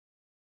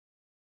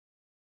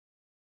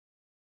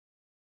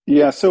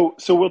 Yeah, so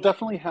we'll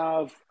definitely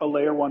have a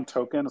layer one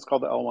token. It's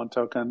called the L1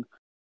 token.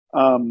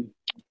 Um,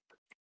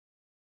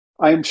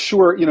 I'm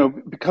sure,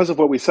 because of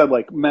what we said,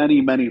 like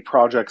many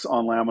projects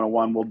on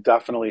lamina1 will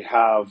definitely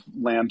have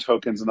land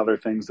tokens and other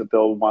things that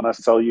they'll want to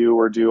sell you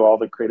or do all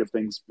the creative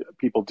things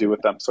people do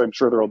with them. So I'm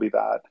sure there will be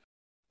that.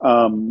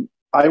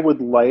 I would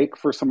like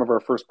for some of our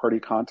first party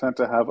content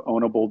to have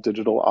ownable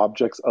digital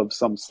objects of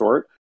some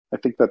sort. I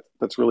think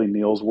that's really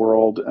Neil's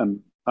world, and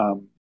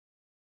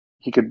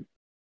he could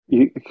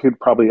he could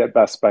probably at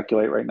best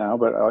speculate right now,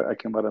 but I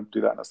can let him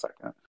do that in a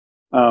second.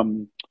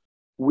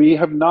 We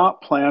have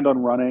not planned on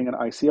running an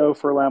ICO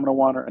for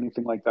lamina1 or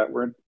anything like that.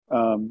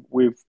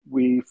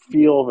 We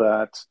feel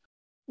that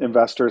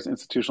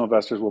institutional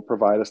investors will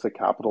provide us the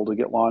capital to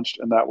get launched,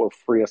 and that will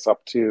free us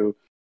up to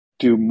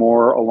do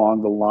more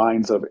along the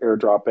lines of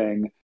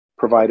airdropping,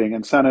 providing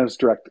incentives,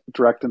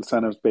 direct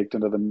incentives baked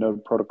into the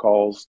node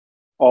protocols.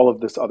 All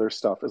of this other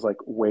stuff is like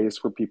ways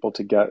for people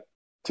to get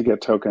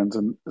tokens.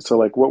 And so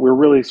like what we're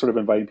really sort of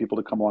inviting people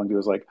to come along to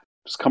is like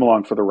just come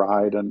along for the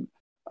ride, and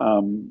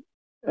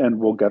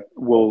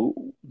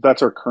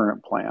that's our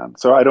current plan.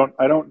 So I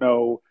don't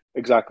know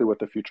exactly what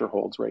the future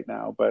holds right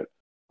now, but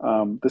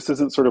this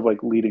isn't sort of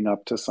like leading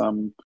up to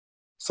some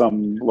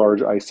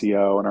large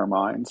ICO in our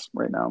minds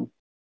right now.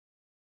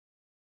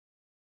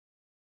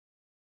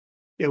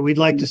 Yeah, we'd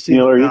like to see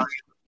Neil,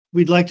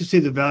 we'd like to see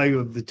the value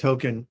of the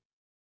token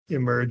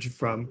emerge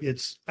from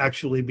its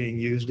actually being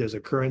used as a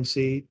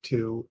currency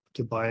to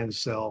buy and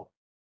sell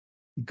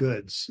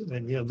goods.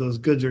 And those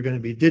goods are going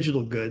to be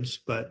digital goods,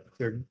 but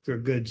they're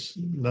goods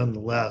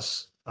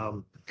nonetheless,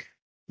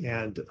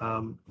 and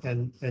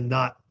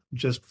not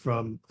just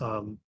from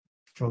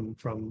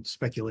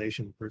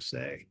speculation per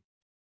se.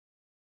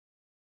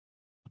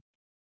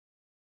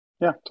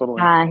 Yeah,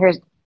 totally.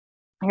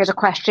 Here's a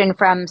question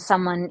from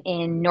someone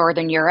in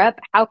Northern Europe.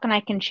 How can I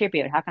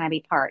contribute? How can I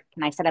be part?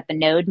 Can I set up a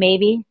node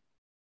maybe?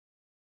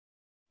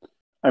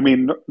 I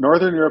mean,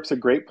 Northern Europe's a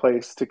great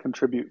place to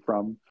contribute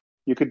from.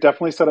 You could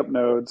definitely set up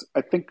nodes.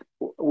 I think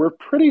we're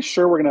pretty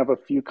sure we're going to have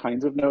a few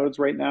kinds of nodes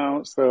right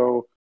now.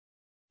 So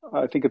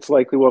I think it's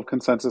likely we'll have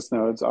consensus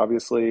nodes,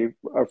 obviously,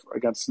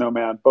 against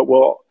Snowman, but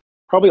we'll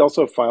probably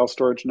also have file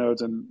storage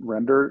nodes and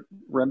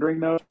rendering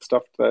nodes,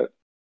 stuff that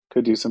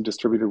could do some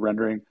distributed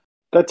rendering.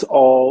 That's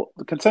all.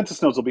 The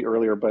consensus nodes will be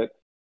earlier,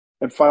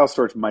 and file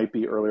storage might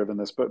be earlier than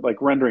this, but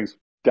like rendering's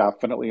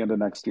definitely into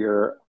next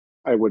year.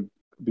 I would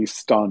be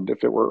stunned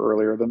if it were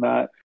earlier than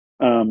that.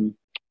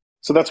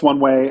 So that's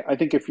one way. I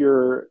think if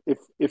you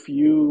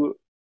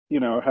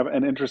have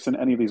an interest in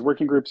any of these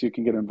working groups, you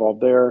can get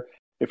involved there.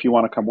 If you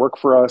want to come work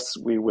for us,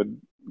 we would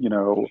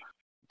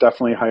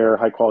definitely hire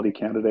high quality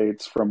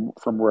candidates from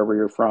wherever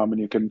you're from,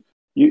 and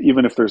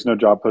even if there's no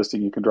job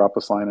posting, you can drop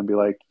us a line and be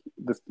like,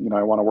 this,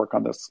 I want to work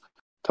on this.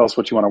 Tell us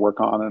what you want to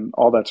work on, and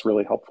all that's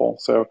really helpful.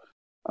 So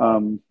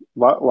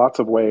lots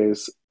of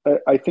ways.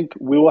 I think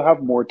we will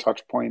have more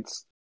touch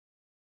points.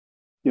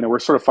 We're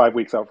sort of 5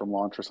 weeks out from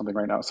launch or something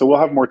right now. So we'll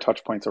have more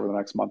touch points over the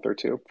next month or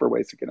two for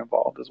ways to get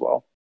involved as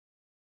well.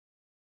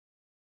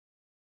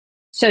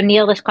 So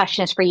Neil, this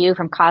question is for you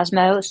from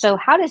Cosmo. So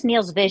how does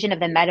Neil's vision of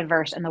the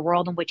metaverse and the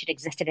world in which it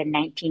existed in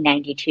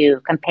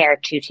 1992 compare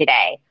to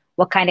today?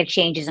 What kind of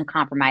changes and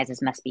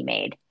compromises must be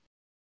made?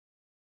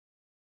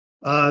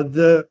 At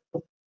the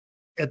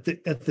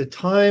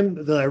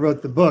time that I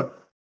wrote the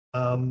book,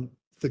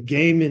 the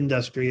game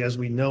industry as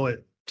we know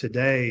it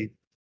today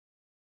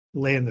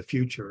lay in the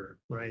future,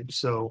 right?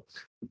 So,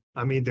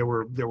 I mean, there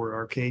were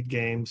arcade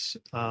games,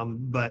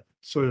 but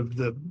sort of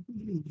the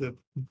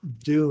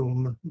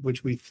Doom,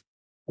 which we,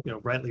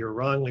 rightly or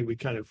wrongly, we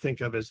kind of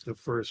think of as the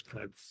first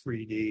kind of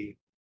 3D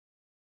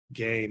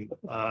game,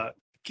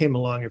 came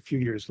along a few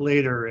years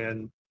later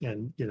and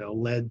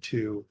led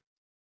to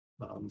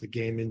the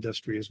game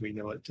industry as we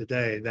know it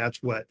today. That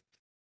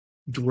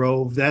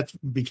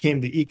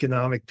became the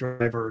economic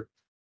driver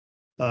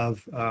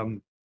of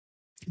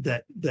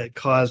that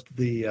caused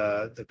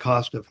the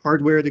cost of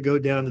hardware to go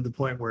down to the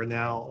point where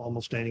now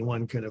almost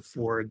anyone can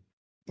afford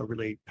a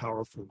really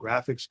powerful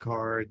graphics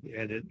card,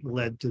 and it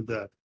led to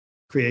the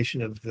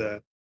creation of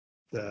the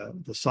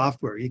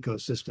software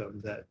ecosystem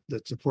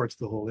that supports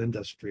the whole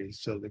industry.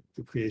 So the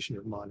creation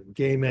of modern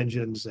game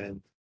engines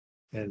and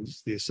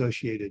the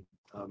associated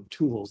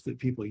tools that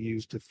people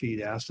use to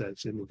feed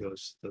assets into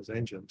those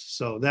engines.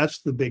 So that's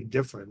the big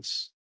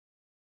difference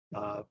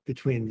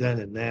between then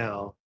and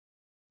now.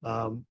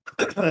 And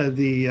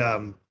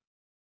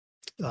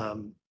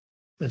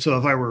so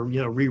if I were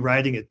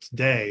rewriting it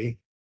today,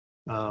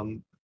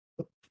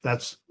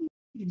 that's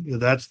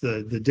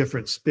the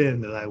different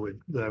spin that I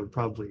would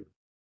probably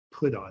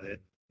put on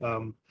it.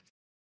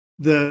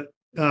 The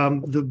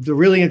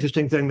really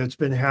interesting thing that's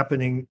been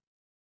happening,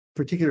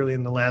 particularly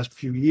in the last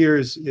few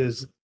years,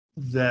 is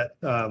that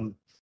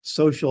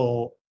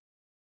social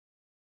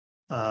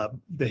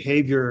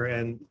behavior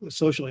and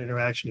social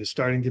interaction is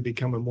starting to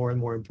become a more and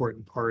more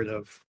important part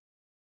of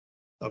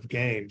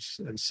games.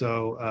 And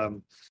so,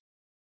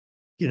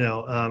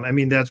 I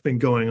mean, that's been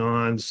going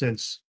on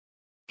since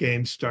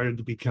games started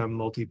to become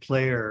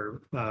multiplayer,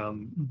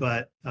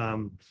 but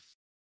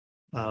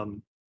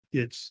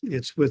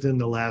it's within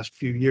the last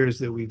few years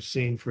that we've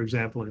seen, for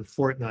example, in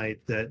Fortnite,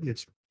 that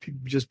it's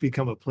just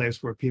become a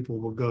place where people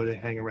will go to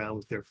hang around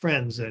with their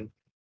friends, and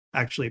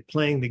actually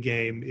playing the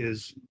game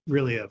is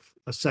really a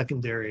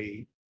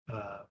secondary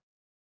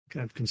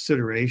kind of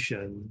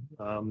consideration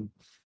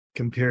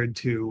compared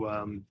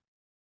to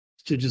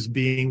just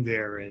being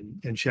there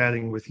and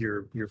chatting with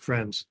your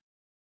friends.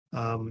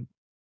 And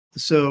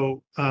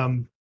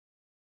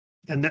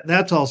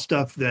that's all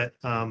stuff that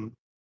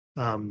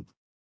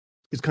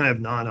is kind of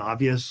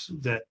non-obvious,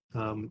 that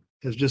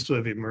has just sort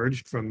of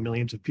emerged from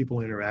millions of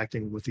people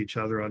interacting with each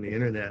other on the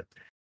internet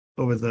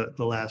over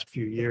the last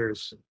few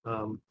years.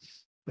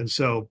 And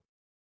so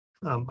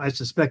I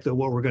suspect that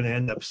what we're going to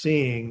end up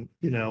seeing,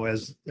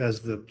 as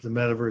the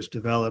metaverse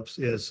develops,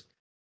 is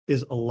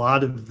a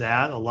lot of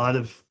that, a lot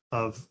of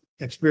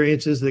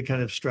experiences that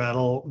kind of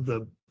straddle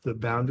the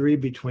boundary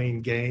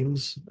between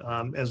games,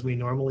 as we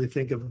normally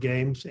think of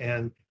games,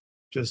 and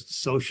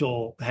just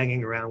social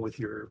hanging around with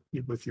your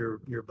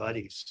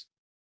buddies.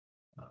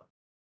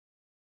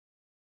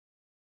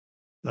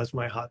 That's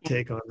my hot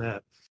take on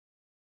that.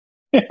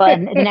 Well,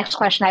 and the next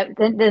question I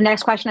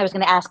was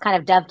going to ask kind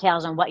of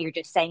dovetails on what you're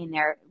just saying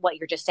there.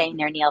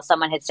 Neil.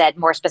 Someone had said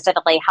more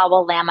specifically, how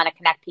will lamina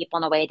connect people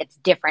in a way that's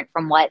different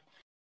from what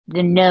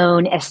the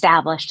known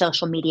established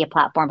social media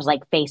platforms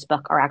like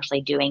Facebook are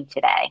actually doing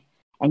today?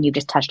 And you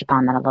just touched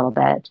upon that a little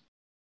bit.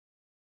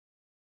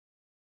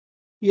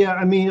 Yeah,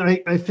 I mean,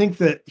 I think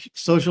that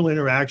social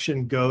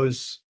interaction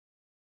goes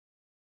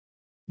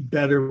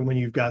better when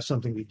you've got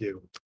something to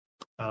do.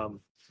 I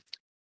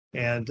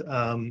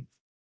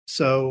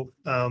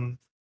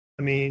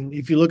mean,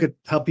 if you look at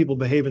how people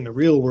behave in the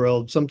real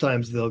world,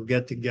 sometimes they'll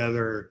get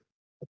together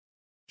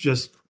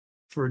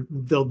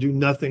they'll do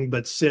nothing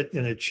but sit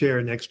in a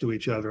chair next to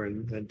each other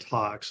and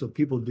talk. So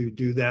people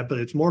do that, but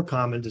it's more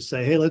common to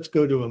say, hey, let's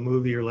go to a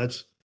movie, or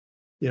let's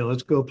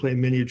go play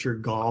miniature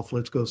golf,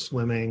 let's go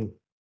swimming,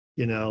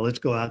 let's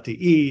go out to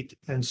eat.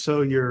 And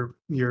so you're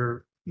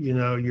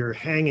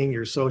hanging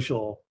your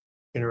social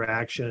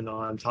interaction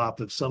on top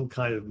of some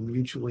kind of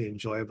mutually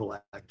enjoyable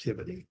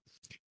activity.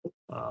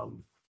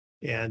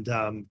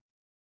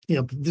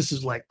 This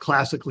is like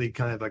classically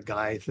kind of a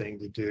guy thing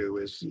to do,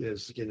 is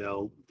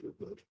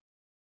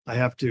I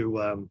have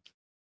to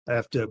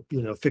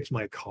fix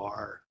my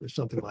car or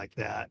something like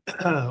that.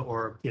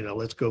 Or,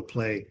 let's go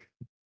play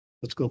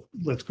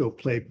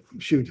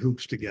shoot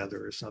hoops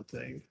together or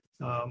something.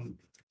 I'm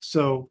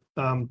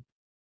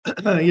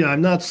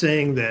not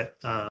saying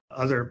that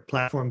other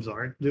platforms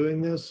aren't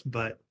doing this,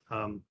 but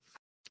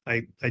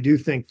I do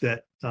think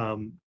that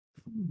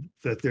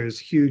there's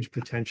huge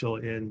potential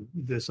in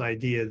this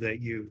idea that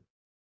you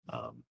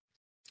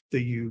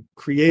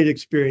create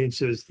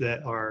experiences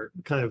that are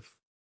kind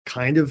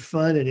of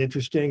fun and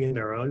interesting in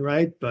their own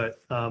right, but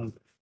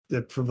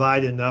that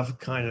provide enough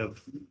kind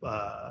of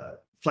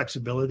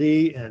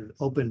flexibility and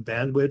open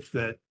bandwidth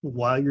that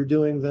while you're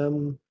doing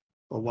them,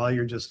 or while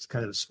you're just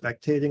kind of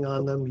spectating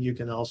on them, you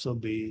can also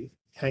be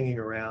hanging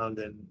around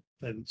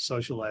and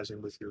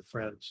socializing with your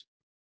friends.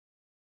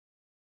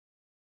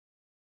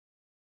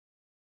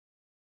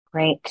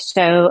 Great.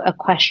 So a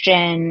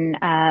question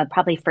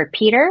probably for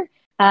Peter.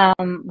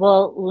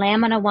 Will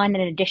lamina1,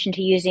 in addition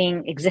to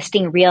using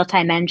existing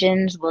real-time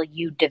engines, will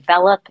you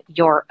develop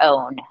your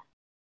own?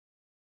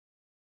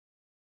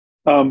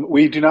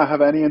 We do not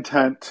have any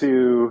intent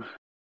to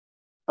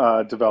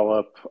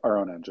develop our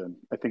own engine.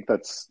 I think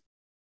that's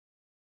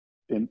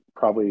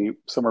probably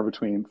somewhere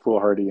between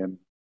foolhardy and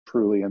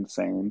truly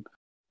insane.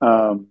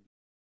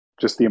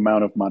 Just the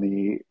amount of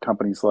money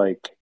companies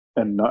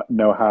and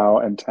know-how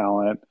and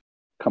talent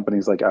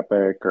companies like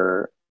Epic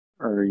or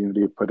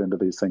Unity put into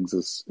these things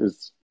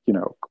is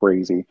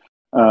crazy.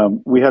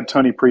 We had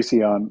Tony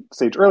Parisi on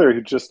stage earlier,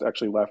 who just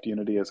actually left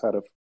Unity as head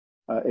of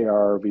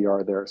AR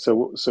VR there.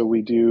 So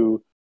we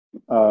do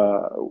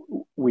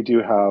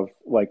have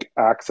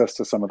access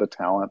to some of the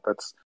talent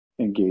that's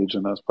engaged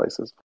in those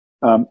places.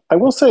 I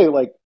will say,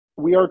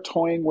 we are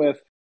toying with,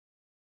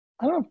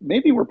 I don't know,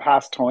 maybe we're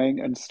past toying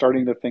and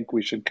starting to think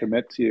we should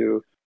commit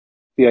to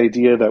the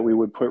idea that we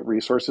would put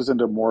resources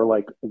into more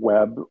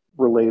web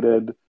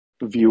related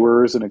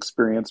viewers and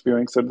experience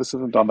viewing. So this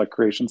isn't on the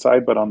creation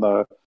side, but on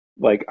the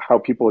like how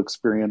people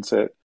experience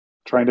it,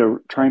 trying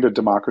to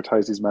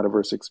democratize these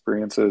metaverse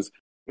experiences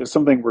is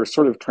something we're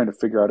sort of trying to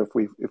figure out if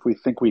we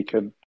think we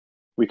could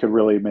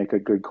really make a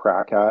good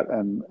crack at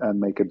and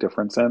make a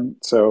difference in.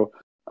 So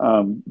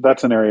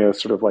that's an area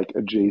sort of like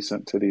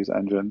adjacent to these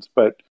engines,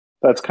 but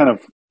that's kind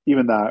of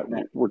even that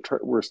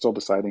we're still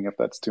deciding if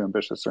that's too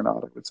ambitious or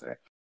not, I would say.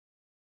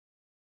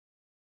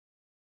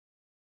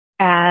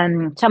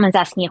 Someone's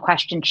asking a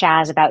question,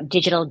 Chaz, about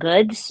digital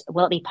goods.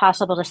 Will it be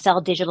possible to sell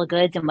digital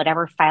goods in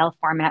whatever file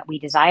format we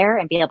desire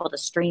and be able to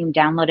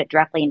download it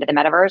directly into the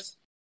metaverse,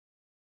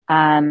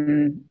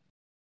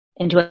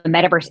 into a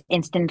metaverse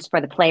instance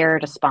for the player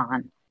to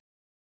spawn?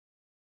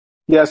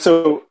 Yeah,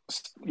 so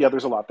yeah,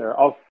 there's a lot there.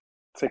 I'll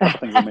say a couple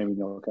things that maybe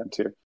you'll look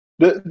into.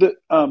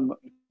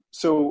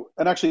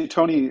 And actually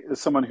Tony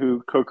is someone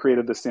who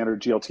co-created the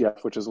standard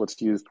GLTF, which is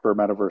what's used for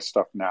metaverse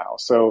stuff now.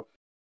 So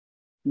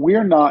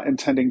we're not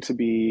intending to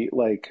be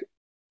like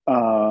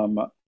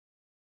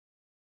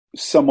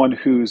someone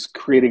who's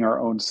creating our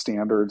own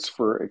standards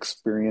for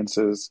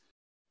experiences.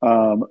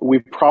 We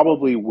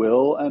probably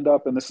will end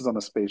up, and this is on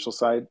the spatial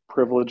side,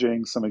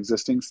 privileging some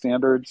existing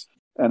standards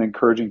and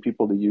encouraging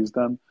people to use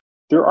them.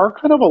 There are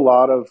kind of a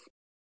lot of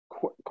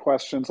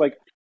questions, like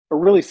a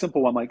really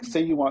simple one, like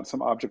say you want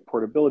some object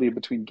portability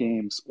between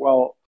games.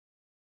 Well,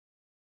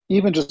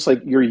 even just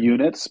like your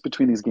units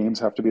between these games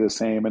have to be the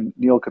same. And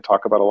Neil could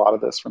talk about a lot of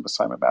this from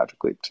Assignment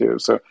Magic Leap too.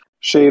 So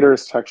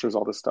shaders, textures,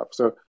 all this stuff.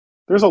 So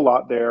there's a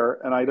lot there,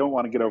 and I don't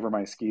want to get over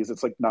my skis.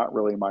 It's like not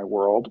really my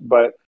world,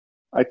 but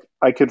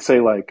I could say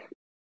like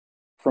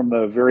from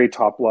the very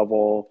top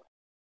level,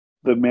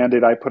 the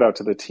mandate I put out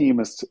to the team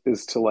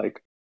is to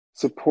like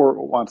support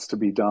what wants to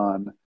be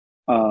done,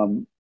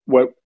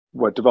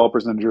 what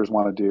developers and engineers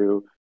want to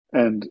do,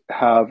 and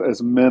have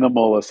as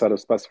minimal a set of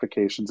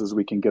specifications as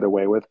we can get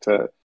away with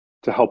to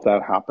help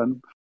that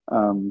happen.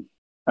 I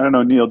don't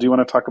know, Neil, do you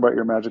want to talk about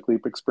your Magic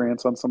Leap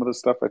experience on some of this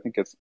stuff? I think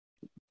it's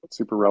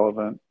super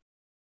relevant.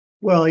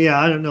 Well, yeah,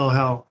 I don't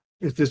know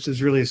if this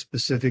is really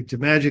specific to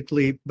Magic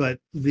Leap, but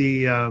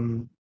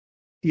there's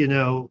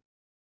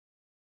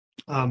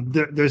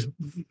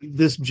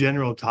this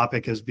general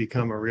topic has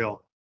become a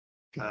real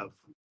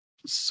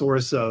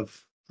source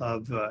of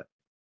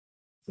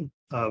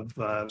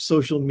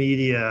social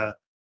media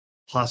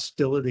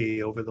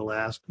hostility over the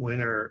last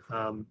winter,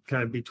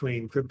 kind of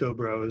between crypto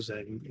bros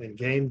and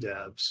game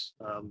devs.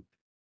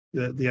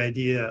 The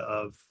idea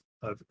of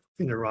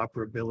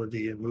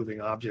interoperability and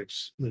moving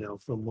objects,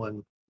 from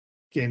one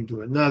game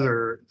to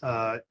another,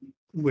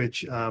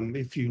 which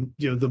if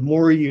the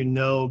more you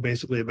know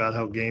basically about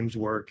how games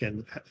work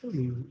and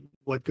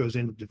what goes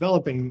into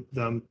developing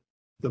them,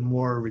 the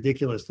more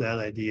ridiculous that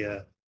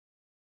idea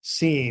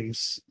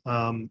seems.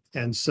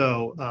 And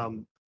so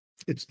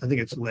I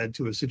think it's led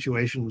to a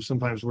situation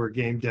sometimes where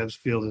game devs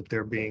feel that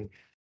they're being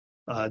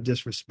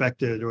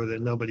disrespected or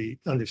that nobody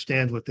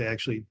understands what they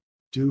actually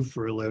do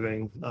for a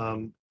living.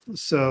 I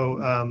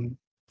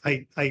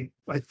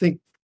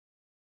think,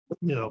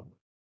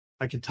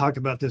 I could talk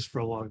about this for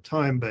a long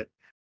time, but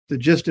the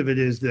gist of it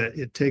is that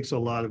it takes a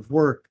lot of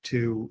work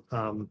to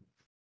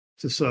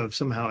sort of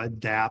somehow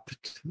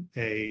adapt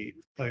an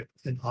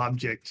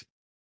object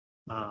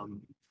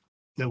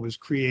that was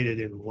created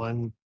in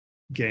one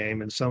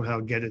game and somehow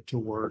get it to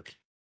work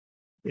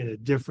in a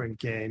different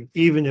game,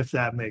 even if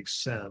that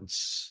makes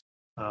sense.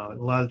 A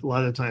lot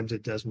of times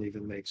it doesn't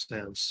even make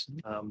sense.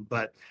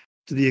 But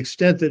to the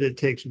extent that it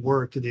takes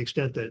work, to the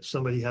extent that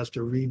somebody has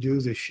to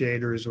redo the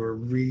shaders or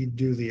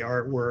redo the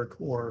artwork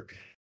or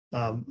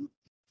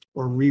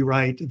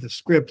rewrite the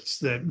scripts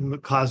that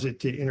cause it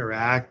to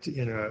interact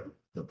in an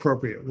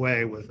appropriate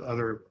way with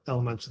other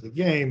elements of the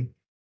game,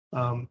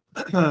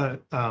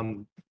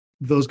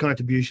 those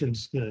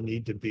contributions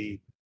need to be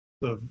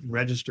sort of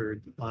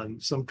registered on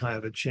some kind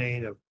of a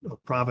chain of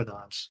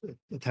provenance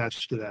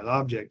attached to that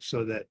object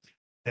so that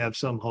they have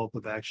some hope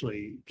of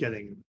actually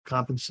getting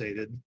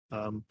compensated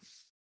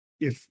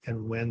if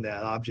and when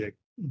that object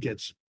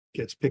gets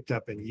picked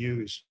up and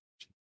used.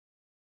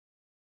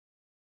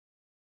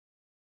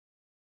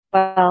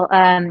 Well,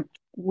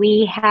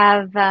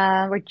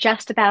 we're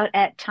just about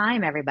at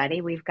time,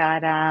 everybody. We've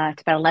got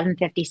it's about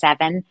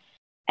 11:57.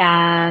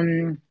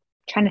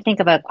 Trying to think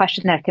of a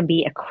question that can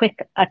be a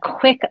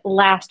quick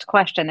last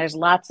question. There's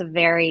lots of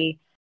very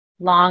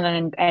long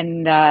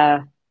and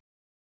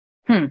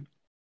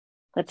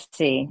let's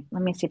see.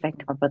 Let me see if I can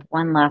come up with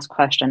one last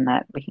question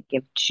that we can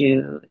give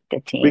to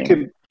the team. We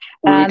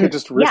could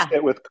just risk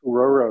it with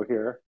Kuroro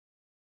here.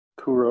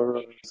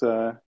 Kuroro's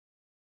do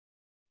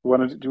you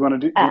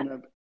want to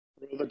roll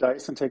the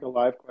dice and take a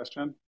live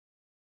question?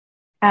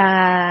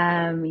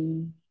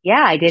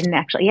 Yeah, I didn't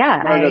actually.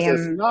 Yeah, I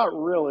am not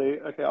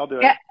really. Okay, I'll do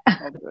it. Yeah.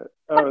 I'll do it.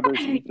 Oh, there's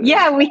EJ.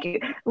 Yeah, we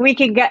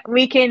can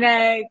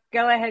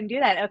go ahead and do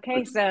that.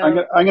 Okay, so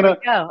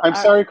I'm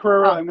sorry,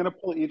 Kuroro. I'm gonna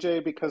pull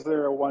EJ because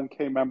they're a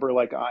 1K member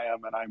like I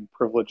am, and I'm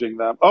privileging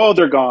them. Oh,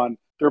 they're gone.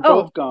 They're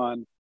both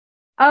gone.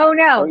 Oh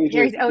no!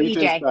 EJ's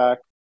EJ back.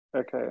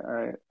 Okay, all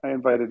right. I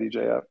invited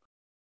EJ up.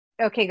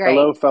 Okay, great.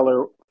 Hello,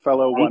 fellow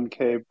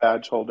 1K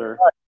badge holder.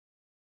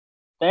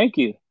 Thank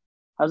you.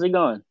 How's it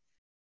going?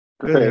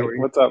 Good, how Great. are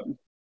you? What's up?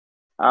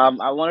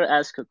 I want to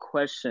ask a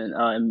question.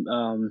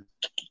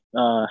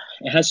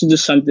 It has to do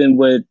something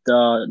with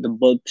the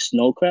book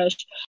Snow Crash.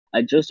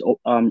 I just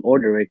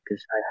ordered it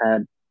because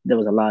there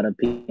was a lot of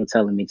people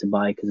telling me to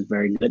buy it because it's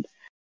very good.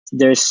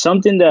 There's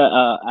something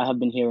that I have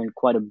been hearing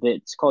quite a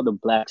bit. It's called the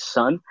Black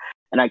Sun,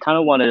 and I kind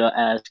of wanted to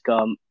ask,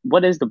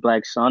 what is the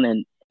Black Sun,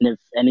 and if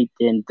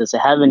anything, does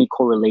it have any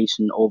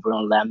correlation over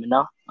on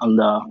Lamina on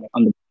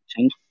the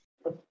change?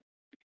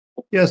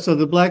 Yeah, so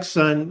the Black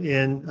Sun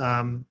in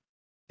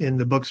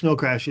the book Snow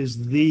Crash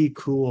is the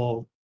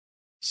cool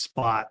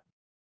spot.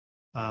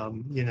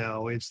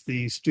 It's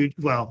the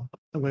well,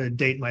 I'm going to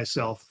date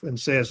myself and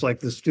say it's like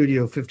the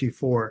Studio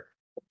 54,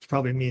 which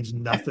probably means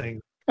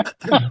nothing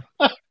to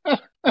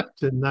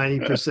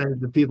 90% of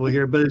the people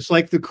here, but it's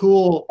like the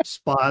cool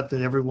spot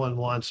that everyone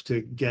wants to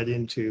get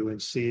into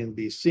and see and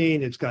be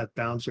seen. It's got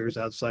bouncers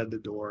outside the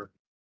door.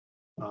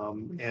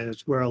 And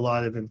it's where a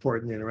lot of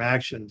important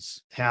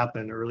interactions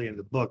happen early in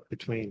the book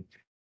between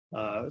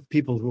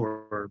people who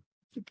are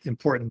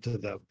important to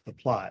the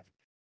plot.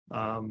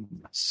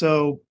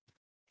 Whether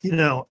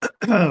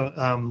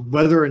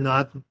or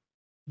not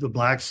the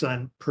Black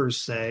Sun per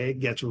se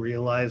gets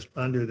realized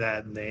under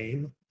that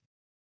name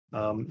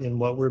in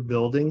what we're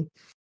building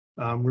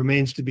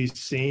remains to be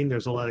seen.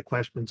 There's a lot of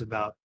questions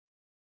about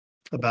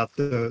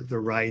the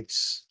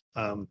rights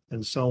and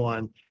so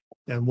on,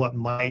 and what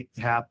might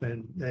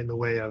happen in the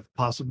way of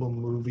possible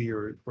movie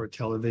or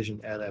television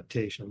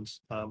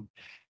adaptations.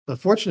 But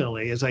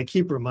fortunately, as I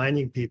keep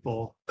reminding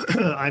people,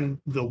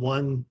 I'm the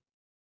one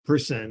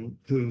person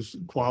who's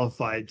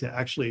qualified to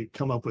actually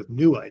come up with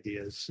new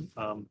ideas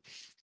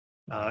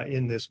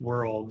in this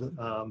world.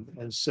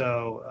 And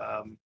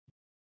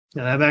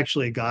I've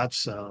actually got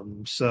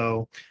some.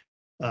 So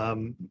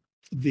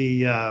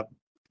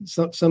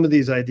some of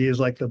these ideas,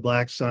 like the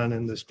Black Sun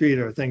and the street,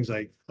 are things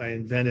I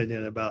invented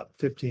in about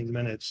 15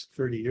 minutes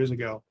 30 years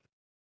ago.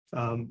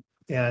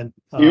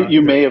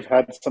 You may have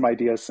had some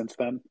ideas since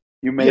then.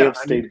 You may Yeah, have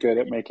stayed good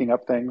at making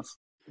up things.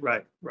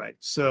 Right.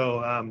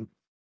 So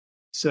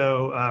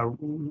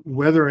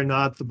whether or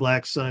not the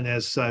Black Sun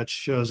as such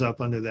shows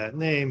up under that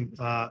name,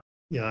 I'm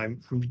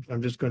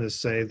just going to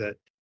say that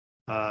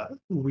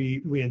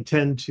we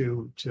intend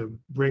to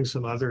bring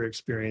some other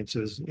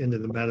experiences into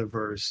the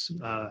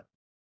metaverse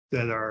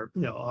that are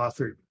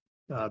authored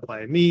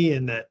by me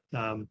and that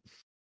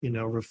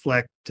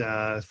reflect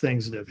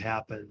things that have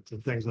happened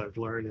and things I've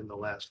learned in the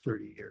last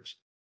 30 years.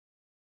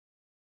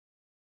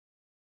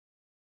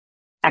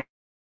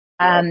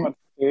 On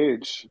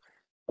stage.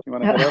 You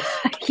want to hit us?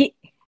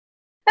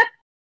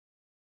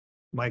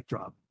 Mic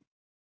drop.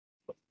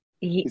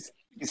 He's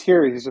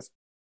here. He's just.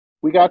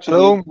 We got you.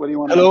 Hello. Dude. What do you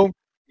want? Hello.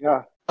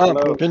 Yeah.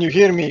 Hello. Can you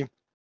hear me?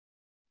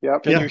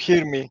 Yep. Can you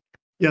hear me?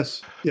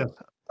 Yes. Yeah.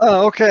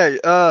 Oh, okay.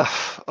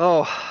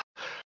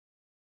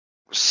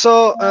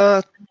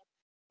 So,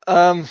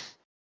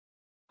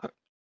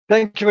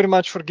 thank you very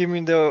much for giving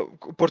me the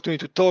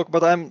opportunity to talk.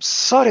 But I'm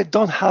sorry, I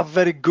don't have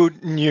very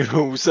good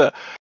news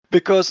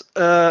because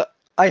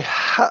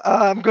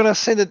I'm gonna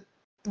say that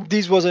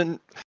this was a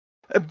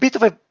bit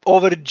of a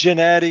over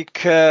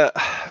generic MA.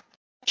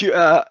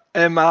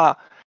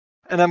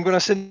 And I'm going to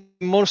say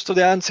most of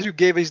the answer you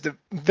gave is the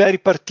very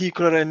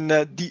particular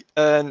and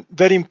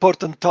very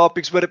important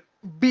topics were a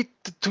bit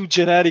too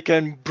generic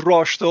and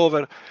brushed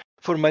over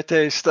for my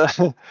taste.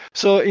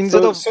 So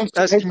instead of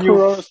asking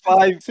you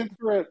five...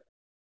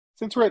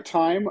 Since we're at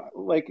time,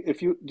 like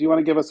do you want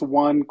to give us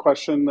one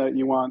question that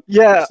you want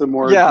some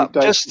more deep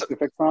dive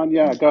specifics on?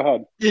 Yeah, go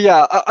ahead.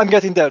 Yeah, I'm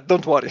getting there.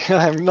 Don't worry.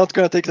 I'm not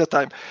going to take the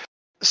time.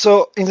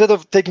 So instead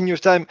of taking your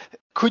time,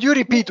 could you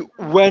repeat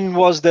when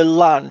was the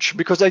launch?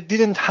 Because I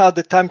didn't have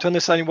the time to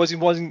understand. It was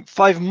in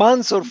 5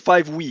 months or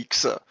 5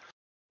 weeks?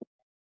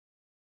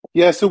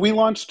 Yeah, so we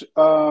launched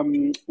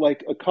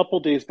like a couple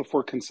days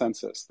before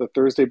Consensus, the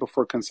Thursday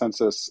before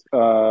Consensus,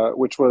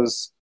 which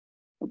was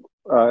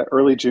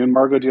early June.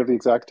 Margot, do you have the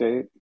exact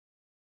date?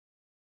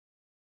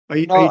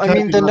 I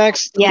mean the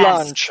next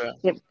launch. Are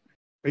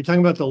you talking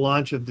about the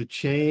launch of the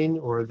chain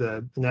or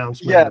the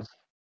announcement?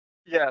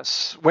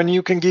 Yes, when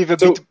you can give a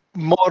bit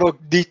more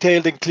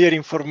detailed and clear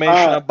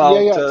information about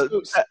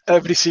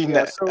everything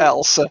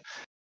else.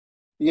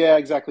 Yeah,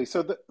 exactly.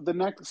 So the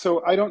next,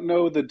 so I don't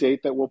know the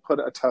date that we'll put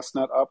a test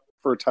net up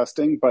for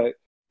testing, but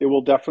it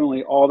will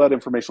definitely, all that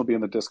information will be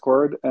in the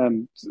Discord.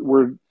 And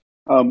we're,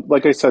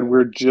 like I said,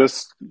 we're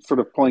just sort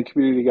of pulling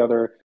community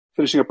together,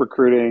 finishing up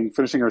recruiting,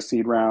 finishing our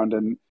seed round,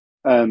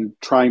 and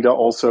trying to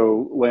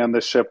also land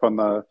this ship on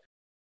the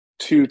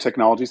two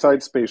technology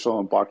sides, spatial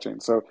and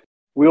blockchain. So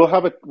we'll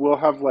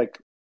have like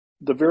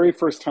the very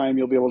first time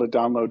you'll be able to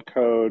download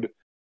code,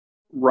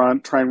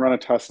 try and run a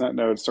testnet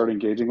node, start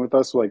engaging with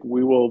us. Like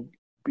we will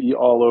be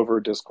all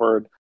over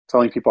Discord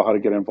telling people how to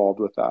get involved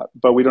with that.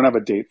 But we don't have a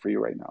date for you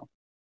right now.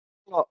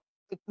 Well,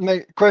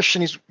 my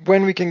question is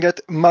when we can get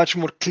much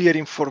more clear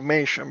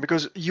information,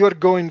 because you are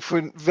going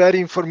for very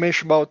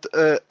information about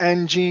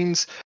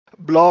engines,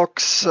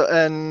 blocks,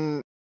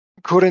 and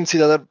currency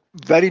that are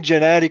very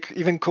generic,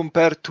 even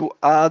compared to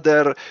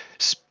other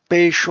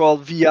spatial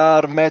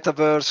VR,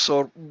 metaverse,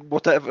 or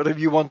whatever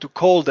you want to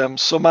call them,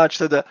 so much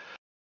that,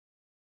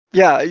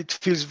 it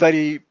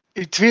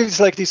feels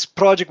like this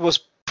project was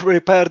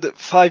prepared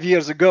 5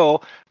 years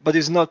ago, but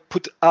is not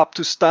put up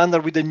to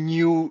standard with the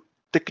new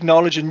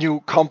technology,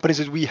 new companies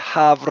that we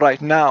have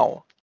right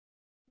now.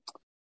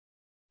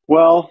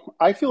 Well,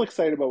 I feel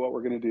excited about what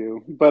we're going to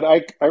do, but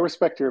I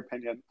respect your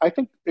opinion. I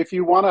think if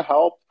you want to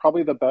help,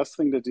 probably the best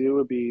thing to do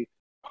would be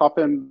pop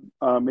in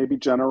maybe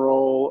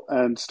general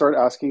and start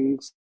asking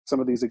some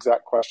of these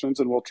exact questions,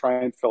 and we'll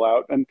try and fill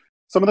out. And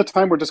some of the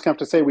time we're just going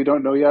to have to say we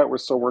don't know yet. We're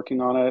still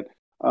working on it.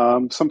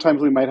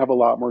 Sometimes we might have a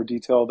lot more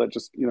detail that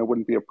just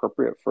wouldn't be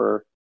appropriate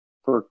for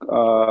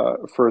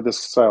this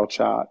style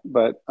chat.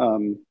 But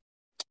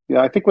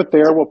yeah, I think with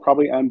there we'll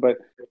probably end.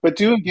 But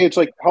do engage,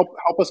 like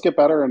help us get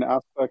better and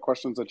ask the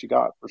questions that you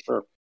got for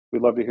sure.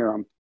 We'd love to hear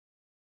them.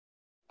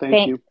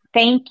 Thank you.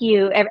 Thank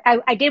you.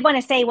 I did want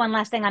to say one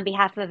last thing on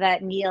behalf of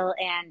Neil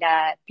and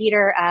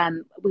Peter.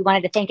 We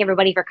wanted to thank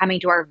everybody for coming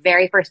to our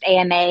very first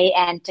AMA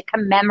and to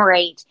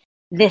commemorate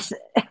this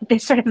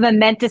sort of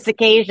momentous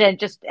occasion.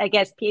 Just, I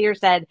guess Peter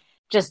said,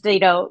 just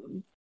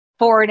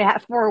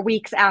 4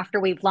 weeks after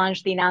we've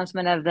launched the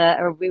announcement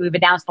we've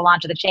announced the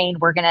launch of the chain,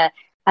 we're gonna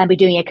be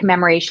doing a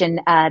commemoration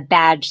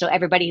badge. So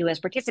everybody who has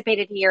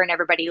participated here and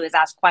everybody who has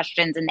asked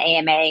questions in the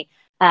AMA,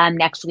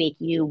 next week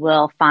you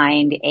will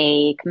find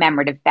a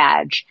commemorative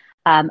badge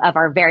of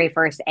our very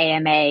first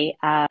AMA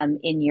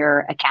in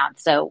your account.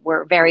 So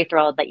we're very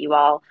thrilled that you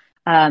all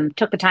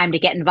took the time to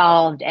get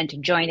involved and to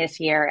join us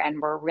here,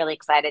 and we're really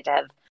excited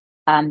to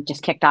have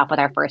just kicked off with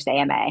our first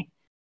AMA.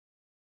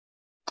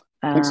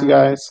 Thanks, you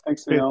guys.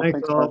 Thanks, Neil. Thanks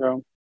Thanks, all.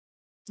 Margo.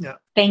 Yeah.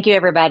 Thank you,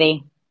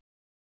 everybody.